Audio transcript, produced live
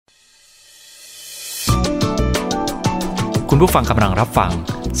คุณผู้ฟังกำลังรับฟัง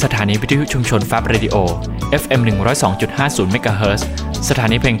สถานีวิทยุชุมชนแฟบเรดิโอ FM 102.50 เมกะเฮิรตซ์สถา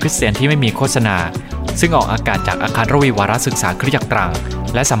นีเพลงคริสเตียนที่ไม่มีโฆษณาซึ่งออกอากาศจากอาคารระวีวารศึกษาคริสตจักรตรัง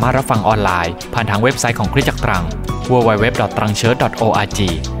และสามารถรับฟังออนไลน์ผ่านทางเว็บไซต์ของคริสตจักรตรัง www.trangchurch.org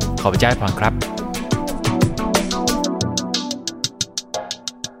ขอพระเจ้าอวยพรครับ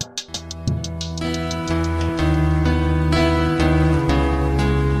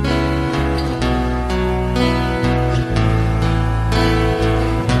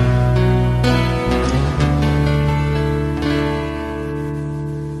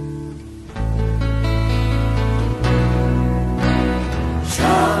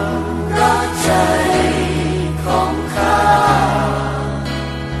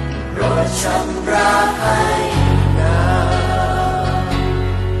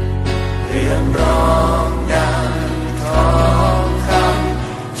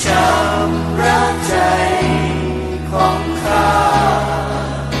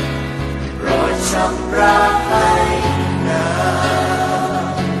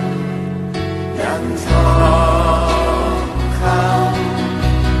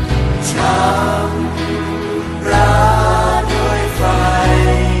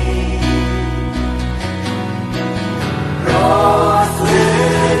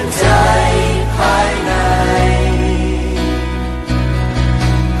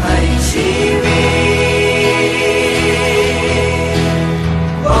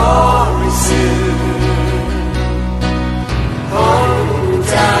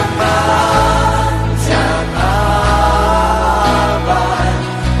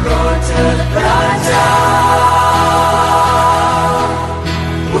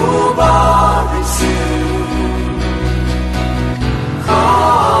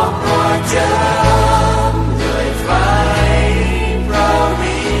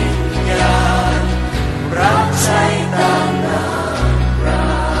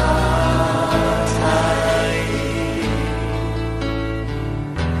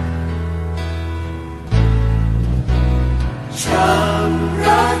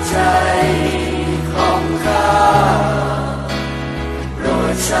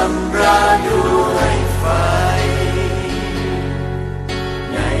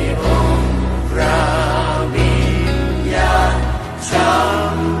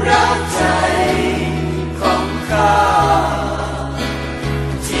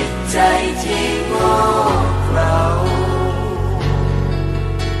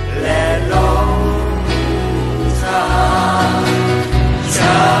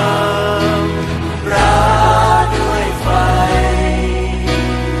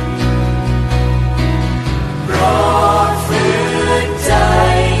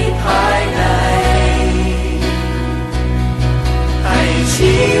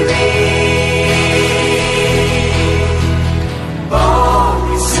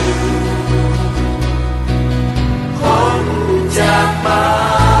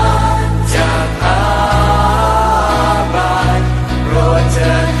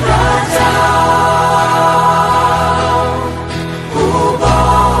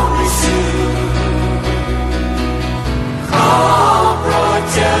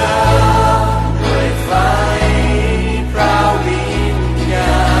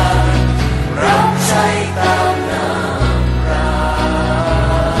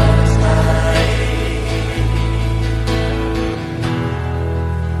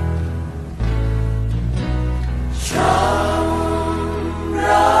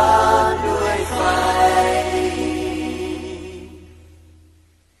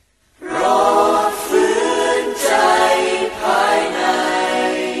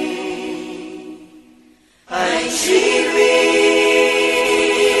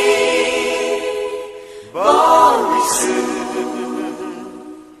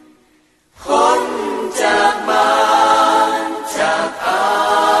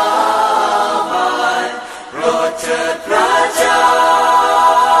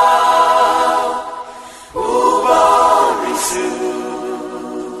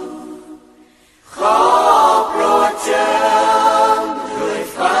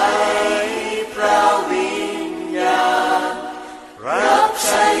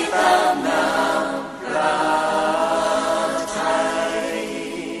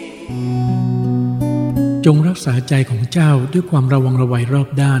จงรักษาใจของเจ้าด้วยความระวังระไวรอบ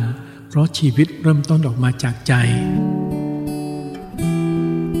ด้านเพราะชีวิตเริ่มต้นออกมาจากใจ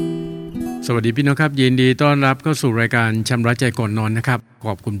สวัสดีพี่น้องครับยินดีต้อนรับเข้าสู่รายการชำระใจก่อนนอนนะครับข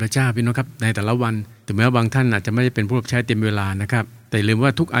อบคุณพระเจ้าพี่น้องครับในแต่ละวันถึงแม้ว่าบางท่านอาจจะไม่ได้เป็นผู้รับใช้เต็มเวลานะครับแต่ลืมว่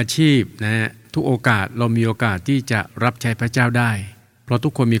าทุกอาชีพนะทุกโอกาสเรามีโอกาสที่จะรับใช้พระเจ้าได้เพ ราะทุ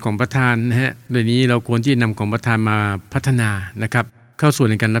กคนมีของประทานนะฮะโดยนี้เราควรที่นำของประทานมาพัฒนานะครับเข้าสู่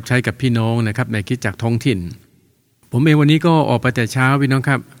ในการรับใช้กับพี่น้องนะครับในคริสตจักรท้องถิ่นผมเองวันนี้ก็ออกไปแต่เช้าพี่น้อง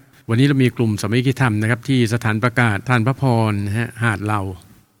ครับวันนี้เรามีกลุ่มสามัคคีธรรมนะครับที่สถานประกาศทานพระพรนะฮะหาดเหล่า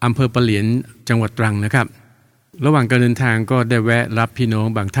อำเภอปะเหลียนจังหวัดตรังนะครับระหว่างการเดินทางก็ได้แวะรับพี่น้อง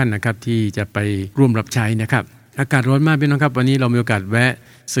บางท่านนะครับที่จะไปร่วมรับใช้นะครับอากาศร้อนมากพี่น้องครับวันนี้เรามีโอกาสแวะ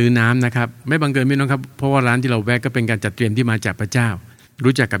ซื้อน้ำนะครับไม่บังเอิญพี่น้องครับเพราะว่าร้านที่เราแวะก็เป็นการจัดเตรียมที่มาจากพระเจ้า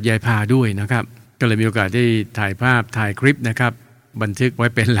รู้จักกับยายพาด้วยนะครับก็เลยมีโอกาสได้ถ่ายภาพถ่ายคลิปนะครับบันทึกไว้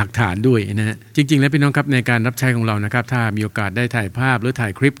เป็นหลักฐานด้วยนะฮะจริงๆแล้วพี่น้องครับในการรับใช้ของเรานะครับถ้ามีโอกาสได้ถ่ายภาพหรือถ่า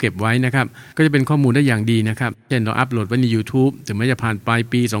ยคลิปเก็บไว้นะครับก็จะเป็นข้อมูลได้อย่างดีนะครับเช่นเราอัปโหลดไว้ใน YouTube ถึงแม้จะผ่านไป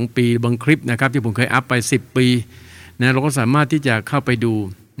ปี2ปีบางคลิปนะครับที่ผมเคยอัพไป10ปีนะเราก็สามารถที่จะเข้าไปดู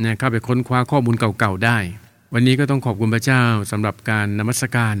นะเข้าไปค้นคว้าข้อมูลเก่าๆได้วันนี้ก็ต้องขอบคุณพระเจ้าสำหรับการนมัส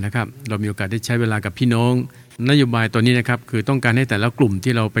การนะครับเรามีโอกาสได้ใช้เวลากับพี่น้องนโยบายตัวนี้นะครับคือต้องการให้แต่ละกลุ่ม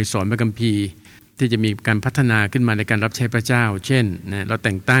ที่เราไปสอนพระคัมภีร์ที่จะมีการพัฒนาขึ้นมาในการรับใช้พระเจ้าเช่นนะเราแ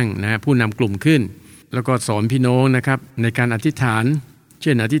ต่งตั้งนะผู้นำกลุ่มขึ้นแล้วก็สอนพี่น้องนะครับในการอธิษฐานเ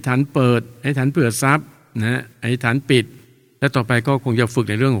ช่นอธิษฐานเปิดอธิษฐานเผื่อทรัพย์นะอธิษฐานปิดและต่อไปก็คงจะฝึก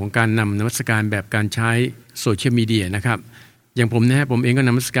ในเรื่องของการนำนมัสการแบบการใช้โซเชียลมีเดียนะครับอย่างผมนะฮะผมเองก็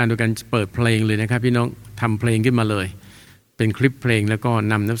นมัสการโดยการเปิดเพลงเลยนะครับพี่น้องทำเพลงขึ้นมาเลยเป็นคลิปเพลงแล้วก็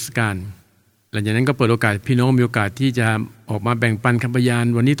นำนมัสการหลังจากนั้นก็เปิดโอกาสพี่น้องมีโอกาสที่จะออกมาแบ่งปันคำพยาน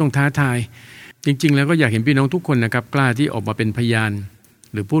วันนี้ต้องท้าทายจริงๆแล้วก็อยากเห็นพี่น้องทุกคนนะครับกล้าที่ออกมาเป็นพยาน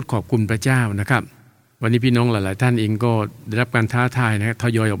หรือพูดขอบคุณพระเจ้านะครับวันนี้พี่น้องหลายๆท่านเองก็ได้รับการท้าทายนะครับท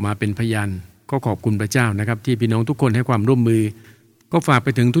ยอยออกมาเป็นพยานก็ขอบคุณพระเจ้านะครับที่พี่น้องทุกคนให้ความร่วมมือก็ฝากไป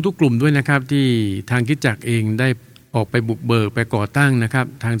ถึงทุกๆกลุ่มด้วยนะครับที่ทางคริสตจักรเองได้ออกไปบุกเบิกไปก่อตั้งนะครับ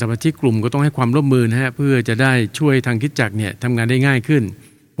ทางสมาชิกกลุ่มก็ต้องให้ความร่วมมือนะฮะเพื่อจะได้ช่วยทางคริสตจักรเนี่ยทำงานได้ง่ายขึ้น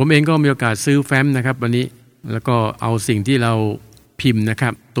ผมเองก็มีโอกาสซื้อแฟ้มนะครับวันนี้แล้วก็เอาสิ่งที่เราพิมพ์นะครั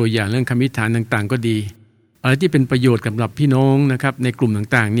บตัวอย่างเรื่องคำอธิษฐานต่างๆก็ดีอะไรที่เป็นประโยชน์สำหรับพี่น้องนะครับในกลุ่ม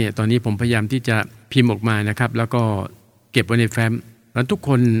ต่างๆเนี่ยตอนนี้ผมพยายามที่จะพิมพ์ออกมานะครับแล้วก็เก็บไว้ในแฟ้มแล้วทุกค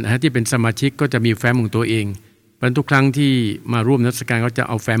นนะที่เป็นสมาชิกก็จะมีแฟ้มของตัวเองเพราะทุกครั้งที่มาร่วมนมัสการก็จะเ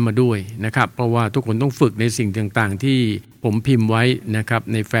อาแฟ้มมาด้วยนะครับเพราะว่าทุกคนต้องฝึกในสิ่งต่างๆที่ผมพิมพ์ไว้นะครับ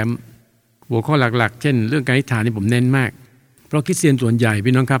ในแฟ้มหัวข้อหลักๆเช่นเรื่องการอธิษฐานนี่ผมเน้นมากเพราะคริสเตียนส่วนใหญ่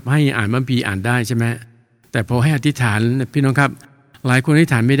พี่น้องครับให้อ่านพระคัมภีร์อ่านได้ใช่ไหมแต่พอให้อธิษฐานพี่น้องครับหลายคนอธิ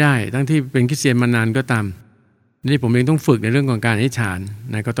ษฐานไม่ได้ทั้งที่เป็นคริสเตียนมานานก็ตามนี่ผมเองต้องฝึกในเรื่องของการอธิษฐาน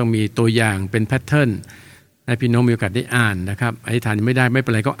นะก็ต้องมีตัวอย่างเป็นแพทเทิร์นให้พี่น้องมีโอกาสได้อ่านนะครับอธิษฐานไม่ได้ไม่เป็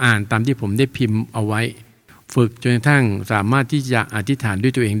นไรก็อ่านตามที่ผมได้พิมพ์เอาไว้ฝึกจนกระทั่งสามารถที่จะอธิษฐานด้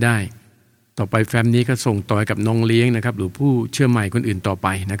วยตัวเองได้ต่อไปแฟ้มนี้ก็ส่งต่อกับน้องเลี้ยงนะครับหรือผู้เชื่อใหม่คนอื่นต่อไป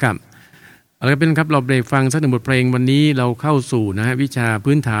นะครับเอาละเป็นครับเราไปฟังสักหนึ่งบทเพลงวันนี้เราเข้าสู่นะฮะวิชา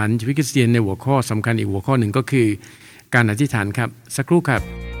พื้นฐานชีวิตคริสเตียนในหัวข้อสำคัญอีกหัวข้อหนึ่งก็คือการอธิษฐานครับสักครู่ครับ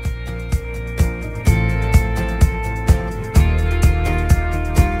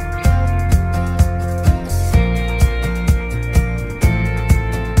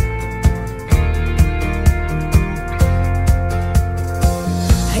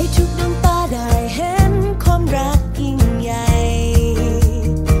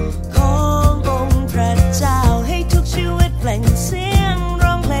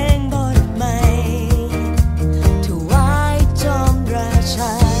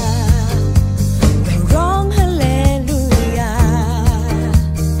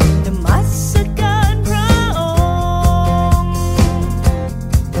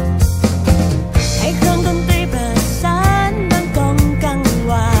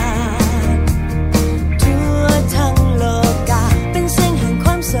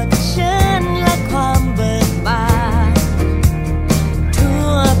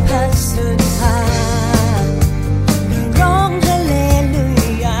ร้องฮาเลลู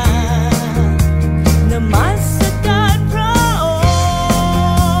ยา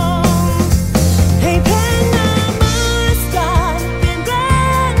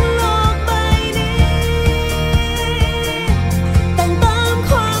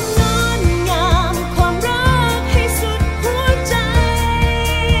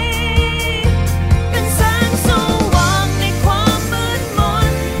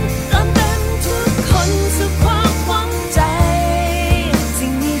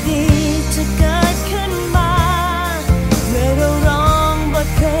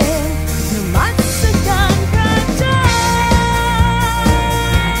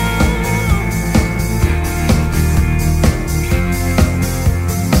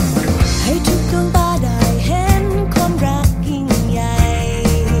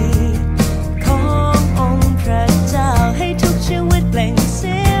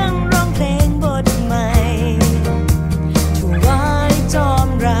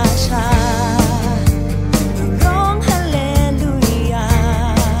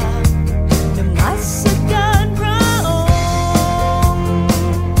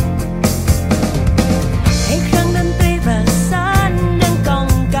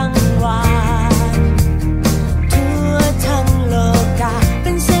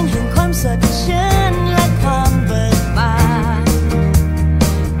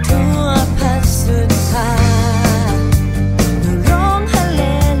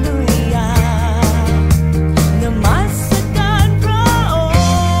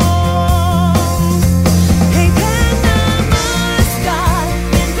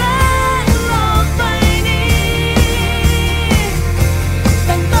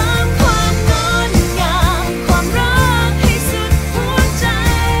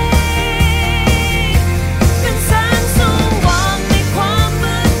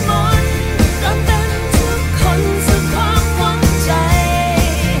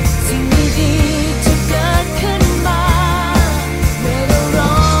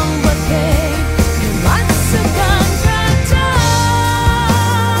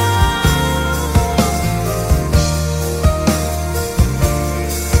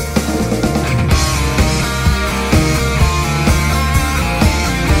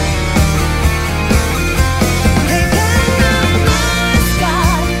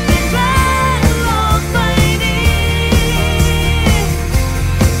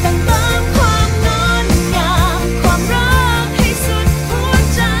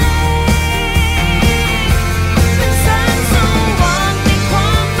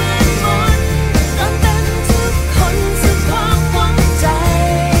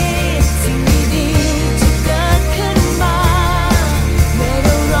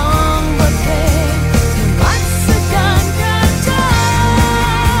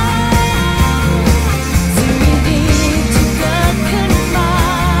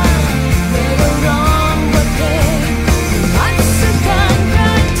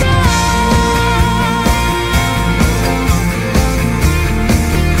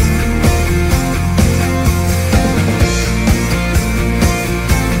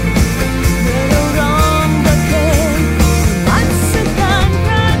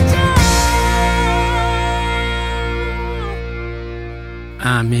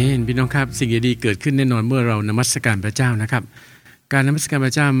พี่น้องครับสิ่งดีๆเกิดขึ้นแน่นอนเมื่อเรานมัสการพระเจ้านะครับการนมัสการพร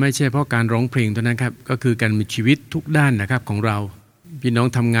ะเจ้าไม่ใช่เพราะการร้องเพลงเท่านั้นครับก็คือการมีชีวิตทุกด้านนะครับของเราพี่น้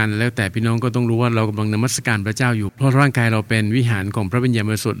องทำงานแล้วแต่พี่น้องก็ต้องรู้ว่าเรากำลังนมัสการพระเจ้าอยู่เพราะร่างกายเราเป็นวิหารของพระวิญญา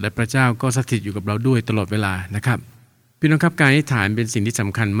ณบริสุทธิ์และพระเจ้าก็สถิตอยู่กับเราด้วยตลอดเวลานะครับพี่น้องครับการอธิษฐานเป็นสิ่งที่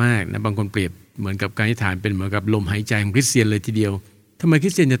สำคัญมากนะบางคนเปรียบเหมือนกับการอธิษฐานเป็นเหมือนกับลมหายใจของคริสเตียนเลยทีเดียวทำไม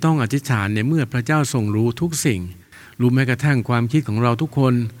คริสเตียนจะต้องอธิษฐานในเมื่อพระเจ้าทรงรู้ทุกสิ่งรู้แม้กระทั่งความคิดของเราทุก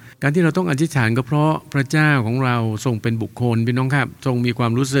คนการที่เราต้องอธิษฐานก็เพราะพระเจ้าของเราทรงเป็นบุคคลพี่น้องครับทรงมีคว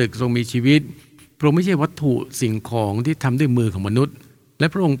ามรู้สึกทรงมีชีวิตพระองค์ไม่ใช่วัตถุสิ่งของที่ทำด้วยมือของมนุษย์แล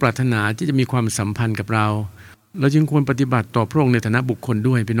ะพระองค์ปรารถนาที่จะมีความสัมพันธ์กับเราจึงควรปฏิบัติต่อพระองค์ในฐานะบุคคล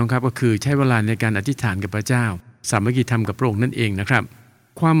ด้วยพี่น้องครับก็คือใช้เวลาในการอธิษฐานกับพระเจ้าสามัคคีธรรมกับพระองค์นั่นเองนะครั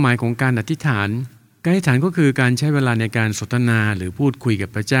บความหมายของการอธิษฐานการอธิษฐานก็คือการใช้เวลาในการสนทนาหรือพูดคุ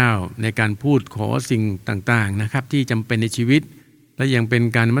ยกับพระเจ้าในการพูดขอสิ่งต่างๆนะครับที่จำเป็นในชีวิตและยัง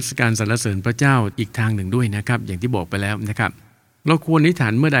เป็นการนมัสการสรรเสริญพระเจ้าอีกทางหนึ่งด้วยนะครับอย่างที่บอกไปแล้วนะครับเราควรอธิษฐ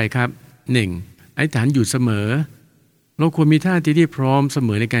านเมื่อใดครับ 1. อธิษฐานอยู่เสมอเราควรมีท่าทีที่พร้อมเส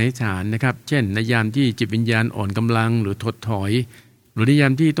มอในการอธิษฐานนะครับเช่นในยามที่จิตวิญญาณอ่อนกำลังหรือถดถอยหรือในย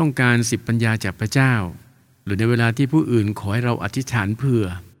ามที่ต้องการสิบปัญญาจากพระเจ้าหรือในเวลาที่ผู้อื่นขอให้เราอธิษฐานเ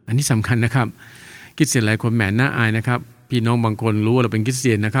ผื่ออันนี้สำคัญนะครับคริสเตียนหลายคนแหมน่าอายนะครับพี่น้องบางคนรู้ว่าเราเป็นคริส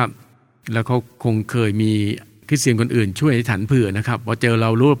เตียนนะครับแล้วเขาคงเคยมีคริสเตียนคนอื่นช่วยอธิษฐานเผื่อนะครับพอเจอเ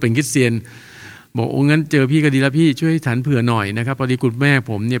รารู้ว่าเป็นคริสเตียนบอกโอ้งั้นเจอพี่ก็ดีแล้วพี่ช่วยอธิษฐานเผื่อหน่อยนะครับพอดีคุณ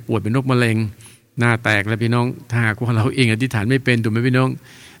แม่ผมเนี่ยป่วยเป็นโรคมะเร็งหน้าแตกแล้วพี่น้องถ้าหากว่าเราเองอธิษฐานไม่เป็นถูกไหมพี่น้อ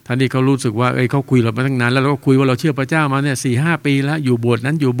งท่านที่เขารู้สึกว่าเขาคุยเรามาตั้งนานแล้วเราก็คุยว่าเราเชื่อพระเจ้ามาเนี่ย 4-5 ปีแล้วอยู่โบ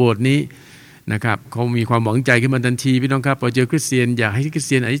สถ์นั้นอยู่โบสถ์นี้นะครับเขามีความหวังใจขึ้นมาทันทีพี่น้องครับพอเจอคริสเตียนอยากให้คริสเ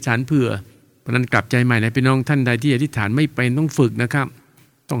ตียนอธิษฐานเผื่อเพราะนั้นกลับใจใหม่นะพี่น้องท่านใดที่อธิษฐานไม่เป็นต้องฝึกนะครับ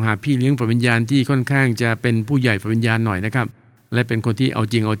ต้องหาพี่เลี้ยงฝ่ายวิญญาณที่ค่อนข้างจะเป็นผู้ใหญ่ฝ่ายวิญญาณหน่อยนะครับและเป็นคนที่เอ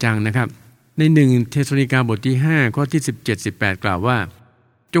าจริงเอาจังนะครับใน1 เธสสาโลนิกาบทที่5ข้อที่ 17-18 กล่าวว่า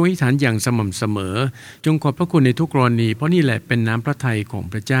จงอธิษฐานอย่างสม่ำเสมอจงขอบพระคุณในทุกกรณีเพราะนี่แหละเป็นน้ำพระทัยของ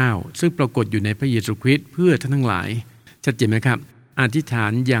พระเจ้าซึ่งปรากฏอยู่ในพระเยซูคริสต์เพื่อท่านทั้งหลายชัดเจนไหมครับอธิษฐ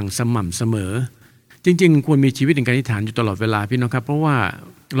านอย่างสม่ำเสมอจริงๆควรมีชีวิตในการอธิษฐานอยู่ตลอดเวลาพี่น้องครับเพราะว่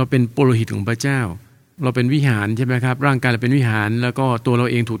าเราเป็นปุโรหิตของพระเจ้าเราเป็นวิหารใช่ไหมครับร่างกายเราเป็นวิหารแล้วก็ตัวเรา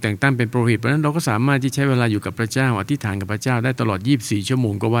เองถูกแต่งตั้งเป็นปุโรหิตเพราะฉะนั้นเราก็สามารถที่ใช้เวลาอยู่กับพระเจ้าอธิษฐานกับพระเจ้าได้ตลอด24ชั่วโม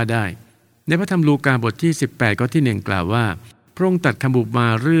งก็ว่าได้ในพระธรรมลูกาบทที่18ข้อที่1กล่าวว่าพระองค์ตรัสคำอุป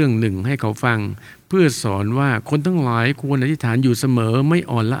มาเรื่องหนึ่งให้เขาฟังเพื่อสอนว่าคนทั้งหลายควรอธิษฐานอยู่เสมอไม่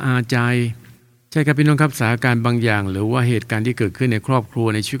อ่อนละอาใจใช่ครับพี่น้องครับสถานการณ์บางอย่างหรือว่าเหตุการณ์ที่เกิดขึ้นในครอบ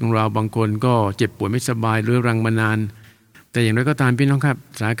ครัวในชีวิตของเราบางคนก็เจ็บป่วยไม่สบายเรื้อรังมานานแต่อย่างไรก็ตามพี่น้องครับ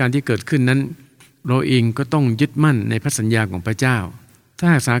สถานการณ์ที่เกิดขึ้นนั้นเราเองก็ต้องยึดมั่นในพระสัญญาของพระเจ้าถ้า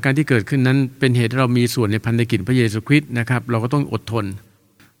หากสถานการณ์ที่เกิดขึ้นนั้นเป็นเหตุให้เรามีส่วนในพันธกิจพระเยซูคริสต์นะครับเราก็ต้องอดทน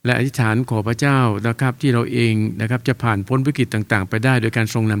และอธิษฐานขอพระเจ้านะครับที่เราเองนะครับจะผ่านพ้นวิกฤตต่างๆไปได้โดยการ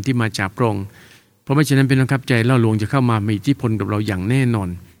ทรงนำที่มาจากพระองค์เพราะไม่เช่นนั้นเป็นนะครับใจล่อลวงจะเข้ามามีอิทธิพลกับเราอย่างแน่น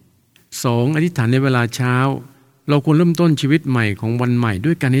อน 2. อธิษฐานในเวลาเช้าเราควรเริ่มต้นชีวิตใหม่ของวันใหม่ด้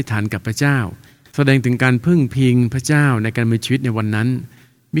วยการอธิษฐานกับพระเจ้าแสดงถึงการพึ่งพิงพระเจ้าในการมีชีวิตในวันนั้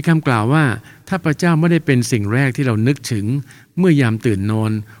นมีคำกล่าวว่าถ้าพระเจ้าไม่ได้เป็นสิ่งแรกที่เรานึกถึงเมื่อยามตื่นนอ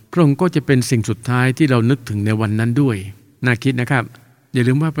นพระองค์ก็จะเป็นสิ่งสุดท้ายที่เรานึกถึงในวันนั้นด้วยน่าคิดนะครับอย่า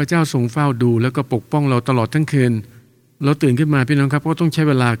ลืมว่าพระเจ้าทรงเฝ้าดูแล้วก็ปกป้องเราตลอดทั้งคืนเราตื่นขึ้นมาพี่น้องครับก็ต้องใช้เ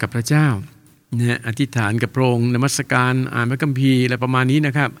วลากับพระเจ้าเนี่ยอธิษฐานกับพระองค์นมัสการอ่านพระคัมภีร์อะไรประมาณนี้น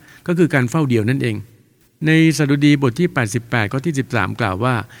ะครับก็คือการเฝ้าเดี่ยวนั่นเองในสดุดีบทที่88ข้อที่13กล่า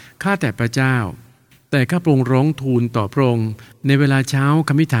วว่าข้าแต่พระเจ้าแต่ข้าพระองค์ร้องทูลต่อพระองค์ในเวลาเช้าค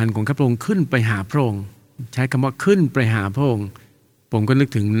ำอธิษฐานของข้าพระองค์ขึ้นไปหาพระองค์ใช้คำว่าขึ้นไปหาพระองค์ผมก็นึก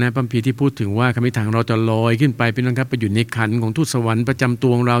ถึงในพระคัมภีร์ที่พูดถึงว่าคำอธิษฐานเราจะลอยขึ้นไปพี่น้องครับไปอยู่ในขันของทูตสวรรค์ประจ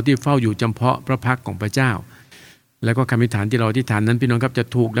ำตัวของเราที่เฝ้าอยู่จำเพาะพระพักของพระเจ้าแล้วก็คำอธิษฐานที่เราอธิษฐานนั้นพี่น้องครับจะ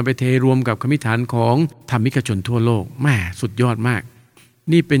ถูกนำไปเทรวมกับคำอธิษฐานของธรรมิกชนทั่วโลกแม่สุดยอดมาก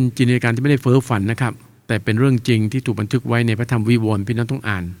นี่เป็นจินตนาการที่ไม่ได้เฟ้อฝันนะครับแต่เป็นเรื่องจริงที่ถูกบันทึกไว้ในพระธรรมวิวรณ์พี่น้องต้อง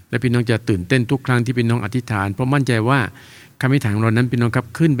อ่านและพี่น้องจะตื่นเต้นทุกครั้งที่พี่น้องอธิษฐานเพราะมั่นใจว่าคำอธิษฐานของเรานั้นพี่น้องครั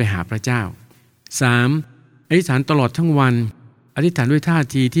บขึ้นไปหาพระเจ้า 3. อธิษฐานตลอดทั้งวันอธิษฐานด้วยท่า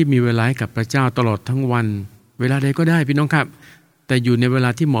ทีที่มีเวลาให้กับพระเจ้าตลอดทั้งวันเวลาใดก็ได้พี่น้องครับแต่อยู่ในเว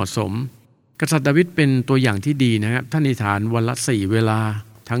ลาที่เหมาะสมกษัตริย์ดาวิดเป็นตัวอย่างที่ดีนะครับท่านอธิษฐานวันละ4เวลา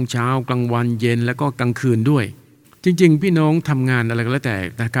ทั้งเช้ากลางวันเย็นแล้วก็กลางคืนด้วยจริงๆพี่น้องทำงานอะไรก็แล้วแ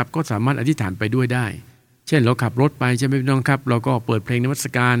ต่นะครับก็สามารถอธิษฐานไปด้วยได้เช่นเราขับรถไปใช่ไหมพี่น้องครับเราก็เปิดเพลงนมัส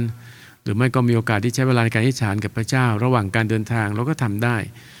การหรือไม่ก็มีโอกาสที่ใช้เวลาในการอธิษฐานกับพระเจ้าระหว่างการเดินทางเราก็ทำได้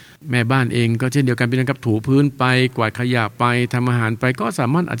แม่บ้านเองก็เช่นเดียวกันพี่น้องครับถูพื้นไปกวาดขยะไปทำอาหารไปก็สาม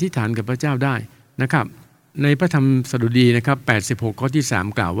ารถอธิษฐานกับพระเจ้าได้นะครับ ในพระธรรมสดุดีนะครับ86ข้อที่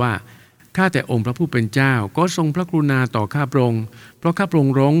3กล่าวว่าข้าแต่องค์พระผู้เป็นเจ้าก็ทรงพระกรุณาต่อข้าพระองค์เพราะข้าพระอง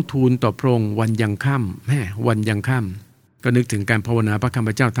ค์ร้องทูลต่อพระองค์วันยังค่ำวันยังค่ำก็นึกถึงการภาวนาพระคำพ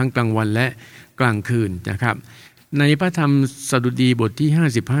ระเจ้าทั้งกลางวันและกลางคืนนะครับในพระธรรมสดุดีบทที่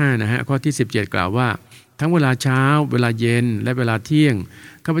55นะฮะข้อที่17กล่าวว่าทั้งเวลาเช้าเวลาเย็นและเวลาเที่ยง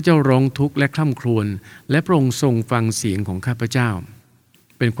ข้าพเจ้าร้องทุกข์และคร่ำครวญและพระองค์ทรงฟังเสียงของข้าพเจ้า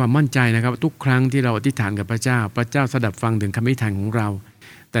เป็นความมั่นใจนะครับทุกครั้งที่เราอธิษฐานกับพระเจ้าสดับฟังถึงคำอธิษฐานของเรา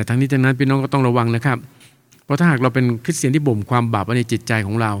แต่ทั้งนี้ทั้งนั้นพี่น้องก็ต้องระวังนะครับเพราะถ้าหากเราเป็นคริสเตียนที่บ่มความบาปไว้ในจิตใจข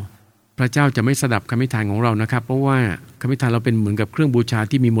องเราพระเจ้าจะไม่สดับคำอธิษฐานของเรานะครับเพราะว่าคำอธิษฐานเราเป็นเหมือนกับเครื่องบูชา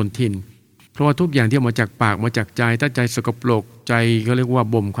ที่มีมลทินเพราะว่าทุกอย่างที่มาจากปากมาจากใจถ้าใจสกปรกใจก็เรียกว่า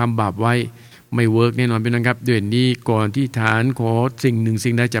บ่มความบาปไว้ไม่เวิร์กแน่นอนพี่น้องครับด้วยนี้ก่อนที่ฐานขอสิ่งหนึ่ง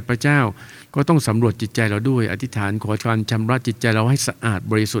สิ่งใดจากพระเจ้าก็ต้องสำรวจจิตใจเราด้วยอธิษฐานขอการชำระจิตใจเราให้สะอาด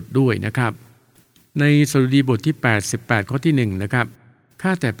บริสุทธิ์ด้วยนะครับในสดุดีบทที่88ข้อที่1นะครับข้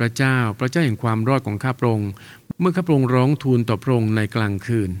าแต่พระเจ้าแห่งความรอดของข้าพระองค์เมื่อข้าพระองค์ร้องทูลต่อพระองค์ในกลาง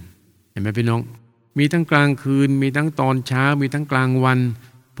คืนเห็นไหมพี่น้องมีทั้งกลางคืนมีทั้งตอนเช้ามีทั้งกลางวัน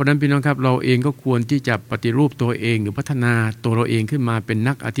เพราะนั้นพี่น้องครับเราเองก็ควรที่จะปฏิรูปตัวเองหรือพัฒนาตัวเราเองขึ้นมาเป็น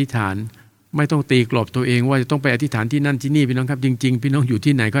นักอธิษฐานไม่ต้องตีกรอบตัวเองว่าจะต้องไปอธิษฐานที่นั่นที่นี่พี่น้องครับจริงๆพี่น้องอยู่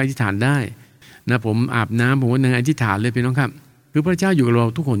ที่ไหนก็อธิษฐานได้นะผมอาบน้ำผมก็นั่งอธิษฐานเลยพี่น้องครับคือพระเจ้าอยู่กับเรา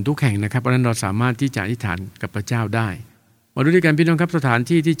ทุกคนทุกแห่งนะครับเพราะนั้นเราสามารถที่จะอธิษฐานกับพระเจ้าได้มาดูด้วยกันพี่น้องครับสถาน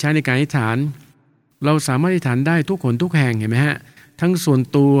ที่ที่ใช้ในการอธิษฐานเราสามารถอธิษฐานได้ทุกคนทุกแห่งเห็นไหมฮะทั้งส่วน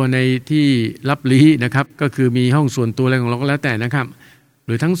ตัวในที่ลับลี้นะครับก็คือมีห้องส่วนตัวอะไรของเราก็แล้วแต่นะครับห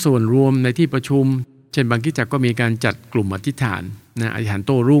รือทั้งส่วนรวมในที่ประชุมเช่นบางคริสตจักรก็มีการจัดกลุ่มอธิษฐานอธิษฐานโ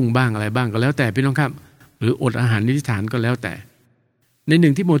ต้รุ่งบ้างอะไรบ้างก็แล้วแต่พี่น้องครับหรืออดอาหารอธิษฐานก็แล้วแต่ใน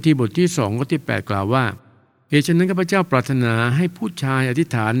1ทิโมธีบทที่2ข้อที่8กล่าวว่าเหตุฉะนั้นข้าพเจ้าปรารถนาให้ผู้ชายอธิ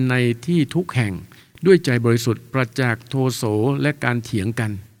ษฐานในที่ทุกแห่งด้วยใจบริสุทธิ์ปราศจากโทโสและการเถียงกั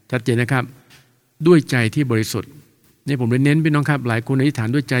นชัดเจนนะครับด้วยใจที่บริสุทธิ์นี่ผมเน้นพี่น้องครับหลายคนอธิษฐาน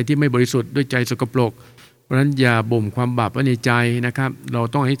ด้วยใจที่ไม่บริสุทธิ์ด้วยใจสกปรกเพราะฉะนั้นอย่าบ่มความบาปไว้ในใจนะครับเรา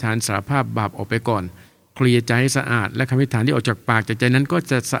ต้องอธิษฐานสารภาพบาปออกไปก่อนเคลียร์ใจให้สะอาดและคำอธิษฐานที่ออกจากปากจากใจนั้นก็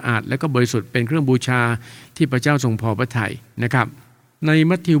จะสะอาดและก็บริสุทธิ์เป็นเครื่องบูชาที่พระเจ้าทรงพอพระทัยนะครับใน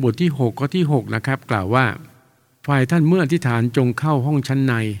มัทธิวบทที่6ข้อที่6นะครับกล่าวว่าฝ่ายท่านเมื่ออธิษฐานจงเข้าห้องชั้น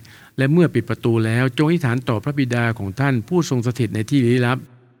ในและเมื่อปิดประตูแล้วจงอธิษฐานต่อพระบิดาของท่านผู้ทรงสถิตในที่ลี้ลับ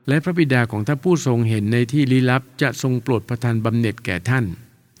และพระบิดาของท่านผู้ทรงเห็นในที่ลี้ลับจะทรงโปรดประทานบำเหน็จแก่ท่าน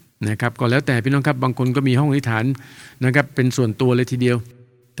นะครับก็แล้วแต่พี่น้องครับบางคนก็มีห้องอธิษฐานนะครับเป็นส่วนตัวเลยทีเดียว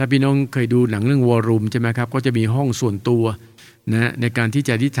ถ้าพี่น้องเคยดูหนังเรื่องวอร์รูมใช่ไหมครับก็จะมีห้องส่วนตัวนะในการที่จ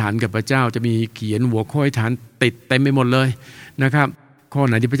ะอธิษฐานกับพระเจ้าจะมีเขียนหัวข้ออธิษฐานติดเต็มไปหมดเลยนะครับข้อไ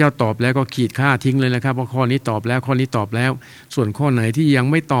หนที่พระเจ้าตอบแล้วก็ขีดค่าทิ้งเลยนะครับว่าข้อนี้ตอบแล้วข้อนี้ตอบแล้วส่วนข้อไหนที่ยัง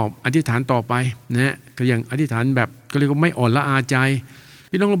ไม่ตอบอธิษฐานต่อไปนะก็ยังอธิษฐานแบบก็เรียกว่าไม่อ่อนละอาใจ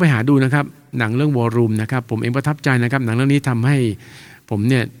พี่น้องลองไปหาดูนะครับหนังเรื่องวอร์รูมนะครับผมเองประทับใจนะครับหนังเรื่องนี้ทำให้ผม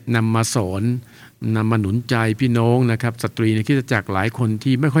เนี่ยนำมาสอนนำมาหนุนใจพี่น้องนะครับสตรีในคริสตจักรหลายคน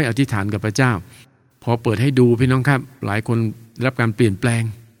ที่ไม่ค่อยอธิษฐานกับพระเจ้าพอเปิดให้ดูพี่น้องครับหลายคนได้รับการเปลี่ยนแปลง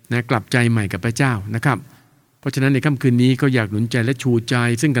นะกลับใจใหม่กับพระเจ้านะครับเพราะฉะนั้นในค่ำคืนนี้ก็อยากหนุนใจและชูใจ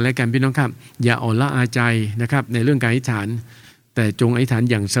ซึ่งกันและกันพี่น้องครับอย่าอ่อนละอาใจนะครับในเรื่องการอธิษฐานแต่จงอธิษฐาน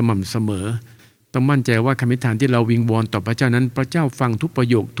อย่างสม่ำเสมอต้องมั่นใจว่าคำอธิษฐานที่เราวิงวอนต่อพระเจ้านั้นพระเจ้าฟังทุกประ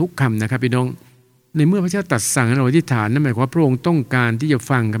โยคทุกคำนะครับพี่น้องในเมื่อพระเจ้าตรัสสั่งให้เราอธิษฐานนั่นหมายความว่าพระองค์ต้องการที่จะ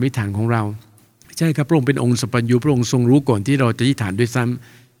ฟังคำอธิษฐานของเราใช่ครับพระองค์เป็นองค์สัพพัญญูพระองค์ทรงรู้ก่อนที่เราจะอธิษฐานด้วยซ้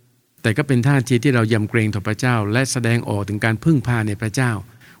ำแต่ก็เป็นท่าทีที่เรายำเกรงต่อพระเจ้าและแสดงออกถึงการพึ่งพาในพระเจ้า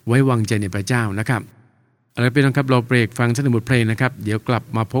ไว้วางใจในพระเจ้านะครับอะไรเป็นนะครับเราเบรกฟังสักหนึ่งบทเพลงนะครับเดี๋ยวกลับ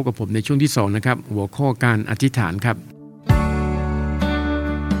มาพบกับผมในช่วงที่2นะครับหัวข้อการอธิษฐานครับ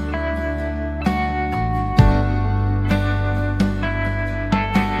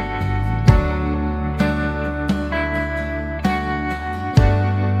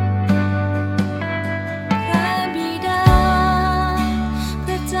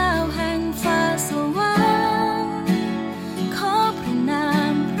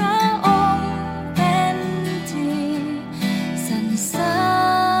สร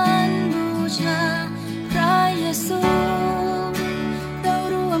รบูชาพระเยซู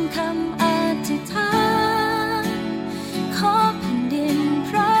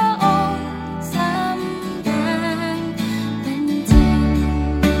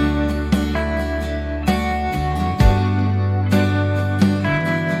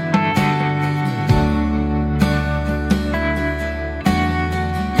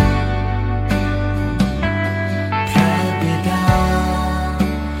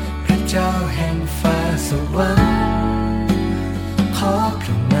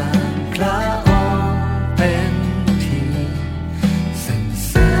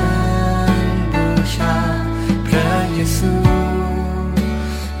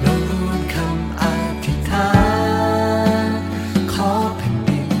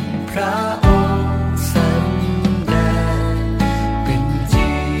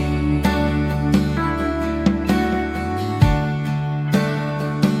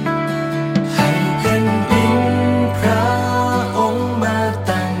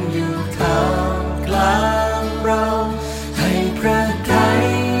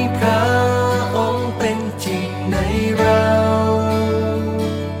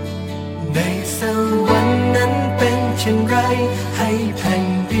ให้แผ่น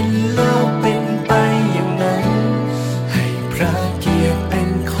ดินโลกเป็นไปอย่างนั้นให้พระเกียรติเป็น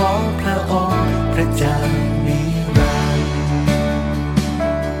ของพระองค์พระเจ้านิรันดร์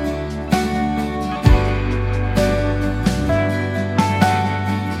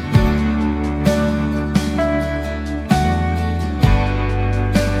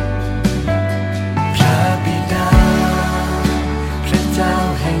พระบิดาพระเจ้า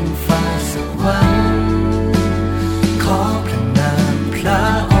แห่งฟ้าสวรรค์ขอพระนามพระ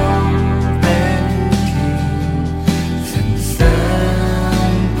องค์เป็นที่สรรเสริ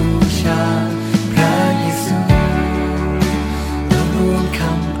ญบูชาพระเยซูเรารวมค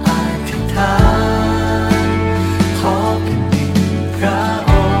ำอธิษฐานขอแผ่นดินพระ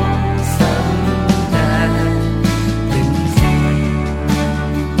องค์สำแดงเป็นที่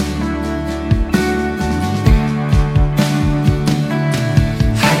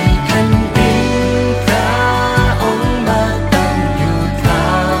ให้แผ่นดินพระองค์มาตั้งอยู่ท่า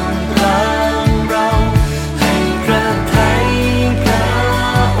มกลางเราให้พระทัยพระ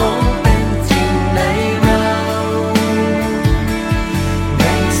องค์เป็นจริงในเราใน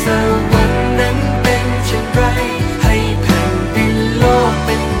สวรรค์นั้นเป็นเช่นไรให้แผ่นดินโลกเ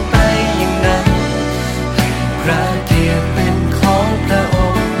ป็นไปอย่างนั้นให้พระเกียรติเป็นของพระอ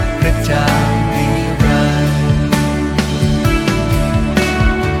งค์พระเจ้านิรันดร์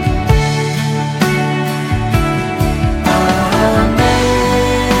อาเมน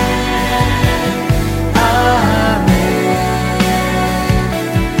อาเมน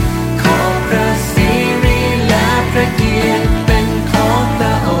ขอพระสิริและพระเกียรติเป็นของพร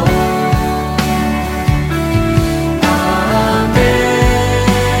ะองค์อาเมน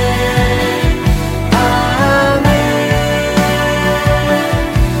อาเมน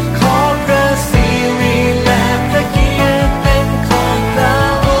ขอพระสิริและพระเกียรติเป็นของพระอ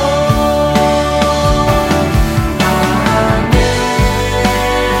งค์อาเมน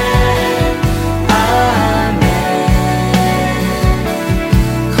อาเมน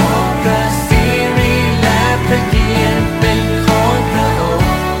ขอพระสิริและพระเกียรติเป็นของพระองค์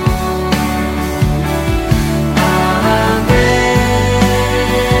อาเมน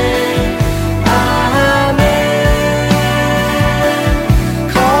อาเมน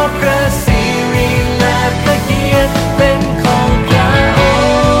ขอพระสิริและพระเกียรติเป็นของพระองค์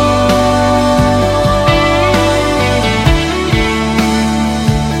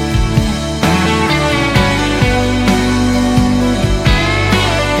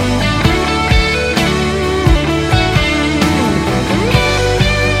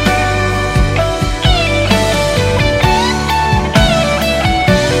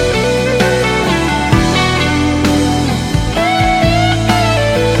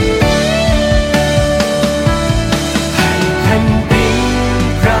ให้แผ่นดิน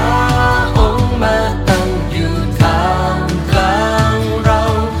พระองค์มาตั้งอยู่ท่ามกลางเรา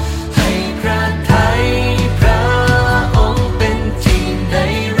ให้พระทัยพระองค์เป็นจริงใน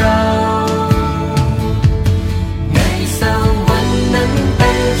เราในสวรรค์นั้นเป็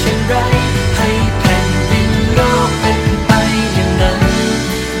นเช่นไรให้แผ่นดินโลกเป็นไปอย่างนั้น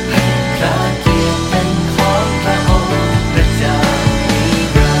ให้พระเกียรติเป็นของพระองค์พระเจ้านิ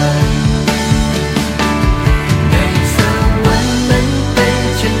รันดร์ในสวรรค์นั้นเป็น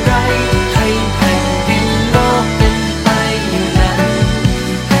เช่นไรให้แผ่นดินโลกเป็นไปอย่างนั้น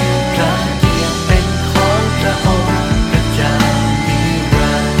ให้พระเกียรติเป็นของพระองค์พระเจ้านิ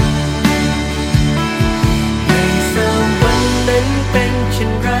รันดร์ในสวรรค์นั้นเป็นเช่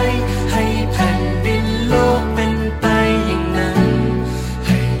นไรให้แผ่นดินโลกเป็นไปอย่างนั้นใ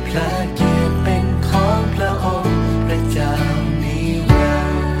ห้พระเกียรติเป็นของพระองค์พระเจ้านิรันด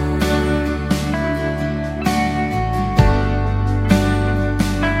ร์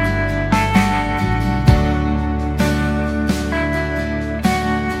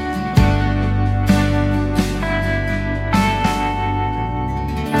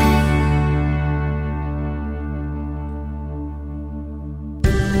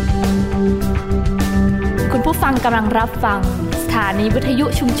คุณผู้ฟังกำลังรับฟังสถานีวิทยุ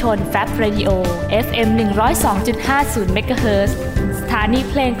ชุมชนแฟบเรดิโอ FM 102.50 เมกะเฮิรตซ์สถานี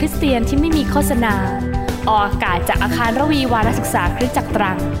เพลงคริสเตียนที่ไม่มีโฆษณาออกอากาศจากอาคารระวีวารศึกษาคริสตจักรต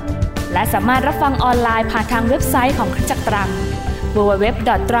รังและสามารถรับฟังออนไลน์ผ่านทางเว็บไซต์ของคริสตจักรตรัง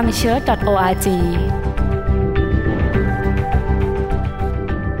www.trangchurch.org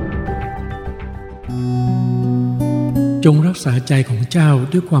จงรักษาใจของเจ้า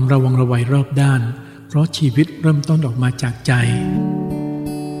ด้วยความระวังระไวรอบด้านเพราะชีวิตเริ่มต้นออกมาจากใจ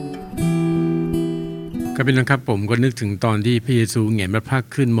ครับพี่น้องครับผมก็นึกถึงตอนที่พระเยซูแหงนพระพักต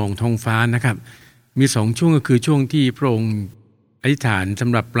ร์ขึ้นมองท้องฟ้านะครับมี2ช่วงก็คือช่วงที่พระองค์อธิษฐานส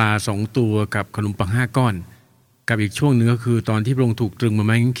ำหรับปลา2ตัวกับขนมปัง5ก้อน กับอีกช่วงหนึ่งก็คือตอนที่พระองค์ถูกตรึงบนไ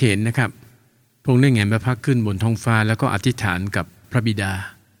ม้กางเขนนะครับพระองค์ได้แหงนพระพักขึ้นบนท้องฟ้าแล้วก็อธิษฐานกับพระบิดา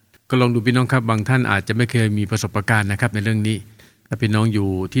ก็ลองดูพี่น้องครับบางท่านอาจจะไม่เคยมีประสบการณ์นะครับในเรื่องนี้ถ้าพี่น้องอยู่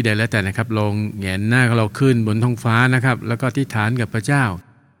ที่ใดแล้วแต่นะครับลองแหงนหน้าเราขึ้นบนท้องฟ้านะครับแล้วก็อธิษฐานกับพระเจ้า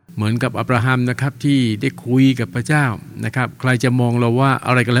เหมือนกับอับราฮัมนะครับที่ได้คุยกับพระเจ้านะครับใครจะมองเราว่าอ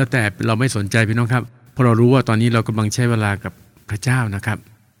ะไรก็แล้วแต่เราไม่สนใจพี่น้องครับเพราะเรารู้ว่าตอนนี้เรากำลังใช้เวลากับพระเจ้านะครับ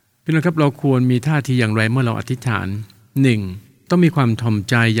พี่น้องครับเราควรมีท่าทีอย่างไรเมื่อเราอธิษฐาน 1. ต้องมีความถ่อม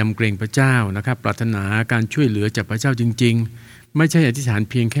ใจยำเกรงพระเจ้านะครับปรารถนาการช่วยเหลือจากพระเจ้าจริงๆไม่ใช่อธิษฐาน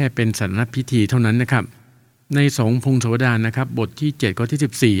เพียงแค่เป็นสันนพิธีเท่านั้นนะครับใน2พงศาวดารนะครับบทที่7ข้อ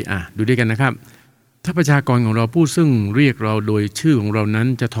ที่14ดูด้วยกันนะครับถ้าประชากรของเราผู้ซึ่งเรียกเราโดยชื่อของเรานั้น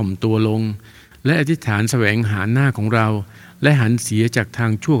จะถ่อมตัวลงและอธิษฐานแสวงหาหน้าของเราและหันเสียจากทา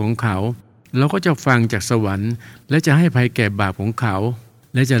งชั่วของเขาเราก็จะฟังจากสวรรค์และจะให้ภัยแก่บาปของเขา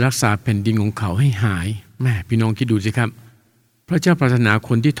และจะรักษาแผ่นดินของเขาให้หายแม่พี่น้องคิดดูสิครับพระเจ้าปรารถนาค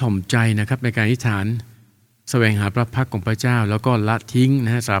นที่ถ่อมใจนะครับในการอธิษฐานแสวงหาพระพักของพระเจ้าแล้วก็ละทิ้ง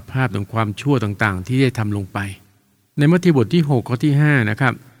สารภาพถึงความชั่วต่างๆที่ได้ทำลงไปในมัทธิวบทที่6ข้อที่5นะครั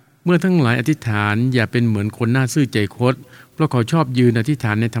บเมื่อทั้งหลายอธิษฐานอย่าเป็นเหมือนคนหน้าซื่อใจคดเพราะเขาชอบยืนอธิษฐ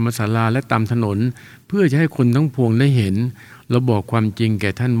านในธรรมศาลาและตามถนนเพื่อจะให้คนทั้งปวงได้เห็นและบอกความจริงแ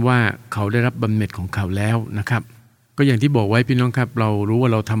ก่ท่านว่าเขาได้รับบำเหน็จของเขาแล้วนะครับก็อย่างที่บอกไว้พี่น้องครับเรารู้ว่า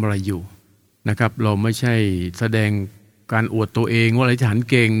เราทำอะไรอยู่นะครับเราไม่ใช่แสดงการอวดตัวเองว่าอธิษฐาน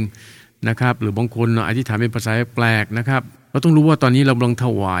เก่งนะครับหรือบางคนอธิษฐานเป็นภาษาแปลกนะครับเราต้องรู้ว่าตอนนี้เรากำลังถ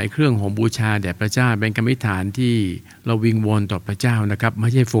วายเครื่องหอมบูชาแด่พระเจ้าเป็นการอธิษฐานที่เราวิงวอนต่อพระเจ้านะครับไม่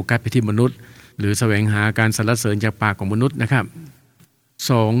ใช่โฟกัสไปที่มนุษย์หรือแสวงหาการสรรเสริญจากปากของมนุษย์นะครับ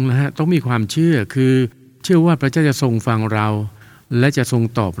2ต้องมีความเชื่อคือเชื่อว่าพระเจ้าจะทรงฟังเราและจะทรง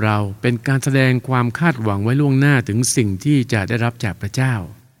ตอบเราเป็นการแสดงความคาดหวังไว้ล่วงหน้าถึงสิ่งที่จะได้รับจากพระเจ้า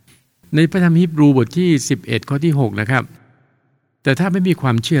ในพระธรรมฮีบรูบทที่11ข้อที่6นะครับแต่ถ้าไม่มีคว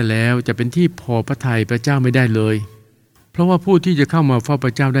ามเชื่อแล้วจะเป็นที่พอพระทัยพระเจ้าไม่ได้เลยเพราะว่าผู้ที่จะเข้ามาเฝ้าพร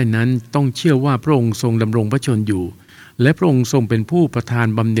ะเจ้าได้นั้นต้องเชื่อว่าพระองค์ทรงดำรงพระชนอยู่และพระองค์ทรงเป็นผู้ประทาน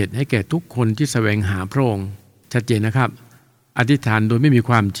บำเหน็จให้แก่ทุกคนที่แสวงหาพระองค์ชัดเจนนะครับอธิษฐานโดยไม่มีค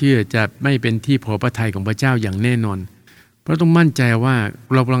วามเชื่อจะไม่เป็นที่พอพระทัยของพระเจ้าอย่างแน่นอนเพราะต้องมั่นใจว่า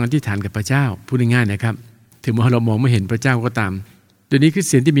เรากำลังอธิษฐานกับพระเจ้าพูดง่ายๆนะครับถึงแม้เรามองไม่เห็นพระเจ้าก็ตามโดยนี้คริส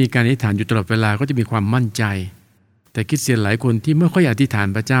เตียนที่มีการอธิษฐานอยู่ตลอดเวลาก็จะมีความมั่นใจแต่คริสเตียนหลายคนที่ไม่ค่อยอธิษฐาน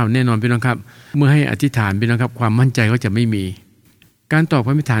พระเจ้าแน่นอนพี่น้องครับเมื่อให้อธิษฐานพี่น้องครับความมั่นใจก็จะไม่มีการตอบคำ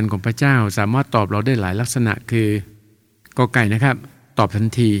อธิษฐานของพระเจ้าสามารถตอบเราได้หลายลักษณะคือกอไก่นะครับตอบทัน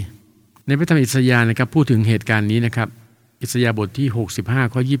ทีในพระธรรมอิสยาห์นะครับพูดถึงเหตุการณ์นี้นะครับอิสยาห์บทที่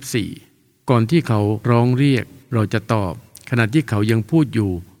65ข้อ24ก่อนที่เขาร้องเรียกเราจะตอบขณะที่เขายังพูดอยู่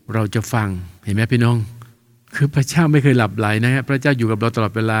เราจะฟังเห็นไหมพี่น้องคือพระเจ้าไม่เคยหลับไหลนะครับพระเจ้าอยู่กับเราตลอ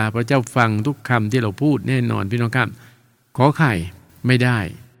ดเวลาพระเจ้าฟังทุกคำที่เราพูดแน่นอนพี่น้องครับขอไข่ไม่ได้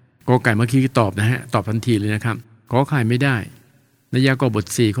กอไก่เมื่อกี้ตอบตอบทันทีเลยนะครับขอไข่ไม่ได้ในยากอบบท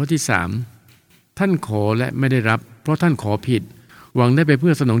4ข้อที่3ท่านขอและไม่ได้รับเพราะท่านขอผิดหวังได้ไปเพื่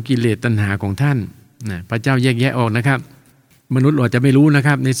อสนองกิเลสตัณหาของท่านพระเจ้าแยกแยะออกนะครับมนุษย์เราจะไม่รู้นะค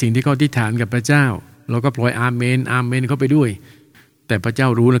รับในสิ่งที่เขาอธิษฐานกับพระเจ้าเราก็ปล่อยอาเมนอาเมนเข้าไปด้วยแต่พระเจ้า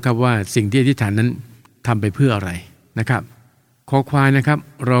รู้นะครับว่าสิ่งที่อธิษฐานนั้นทำไปเพื่ออะไรนะครับคอควายนะครับ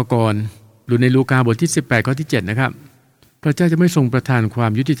รอก่อนดูในลูกาบทที่18ข้อที่7นะครับพระเจ้าจะไม่ทรงประทานควา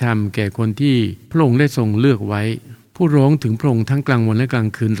มยุติธรรมแก่คนที่พระองค์ได้ทรงเลือกไว้ผู้ร้องถึงพระองค์ทั้งกลางวันและกลาง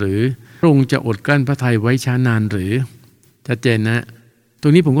คืนหรือพระองค์จะอดกลั้นพระทัยไว้ช้านานหรือชัดเจนนะตร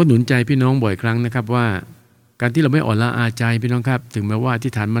งนี้ผมก็หนุนใจพี่น้องบ่อยครั้งนะครับว่าการที่เราไม่อ่อนละอาใจพี่น้องครับถึงแม้ว่าอธิ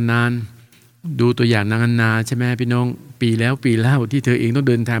ษฐานมานานดูตัวอย่างนางอันนาใช่ไหมพี่น้องปีแล้วที่เธอเองต้อง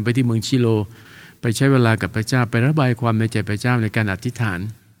เดินทางไปที่เมืองชิโลไปใช้เวลากับพระเจ้าไประบายความในใจพระเจ้าในการอธิษฐาน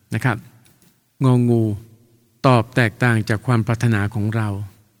นะครับงองูตอบแตกต่างจากความปรารถนาของเรา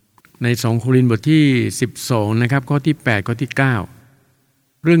ใน2โครินธ์บทที่12นะครับข้อที่8ข้อที่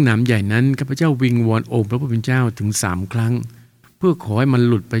9เรื่องหนามใหญ่นั้นข้าพเจ้าวิงวอนองค์พระผู้เป็นเจ้าถึง3ครั้งเพื่อขอให้มัน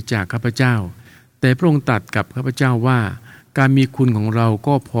หลุดไปจากข้าพเจ้าแต่พระองค์ตรัสกับข้าพเจ้าว่าการมีคุณของเรา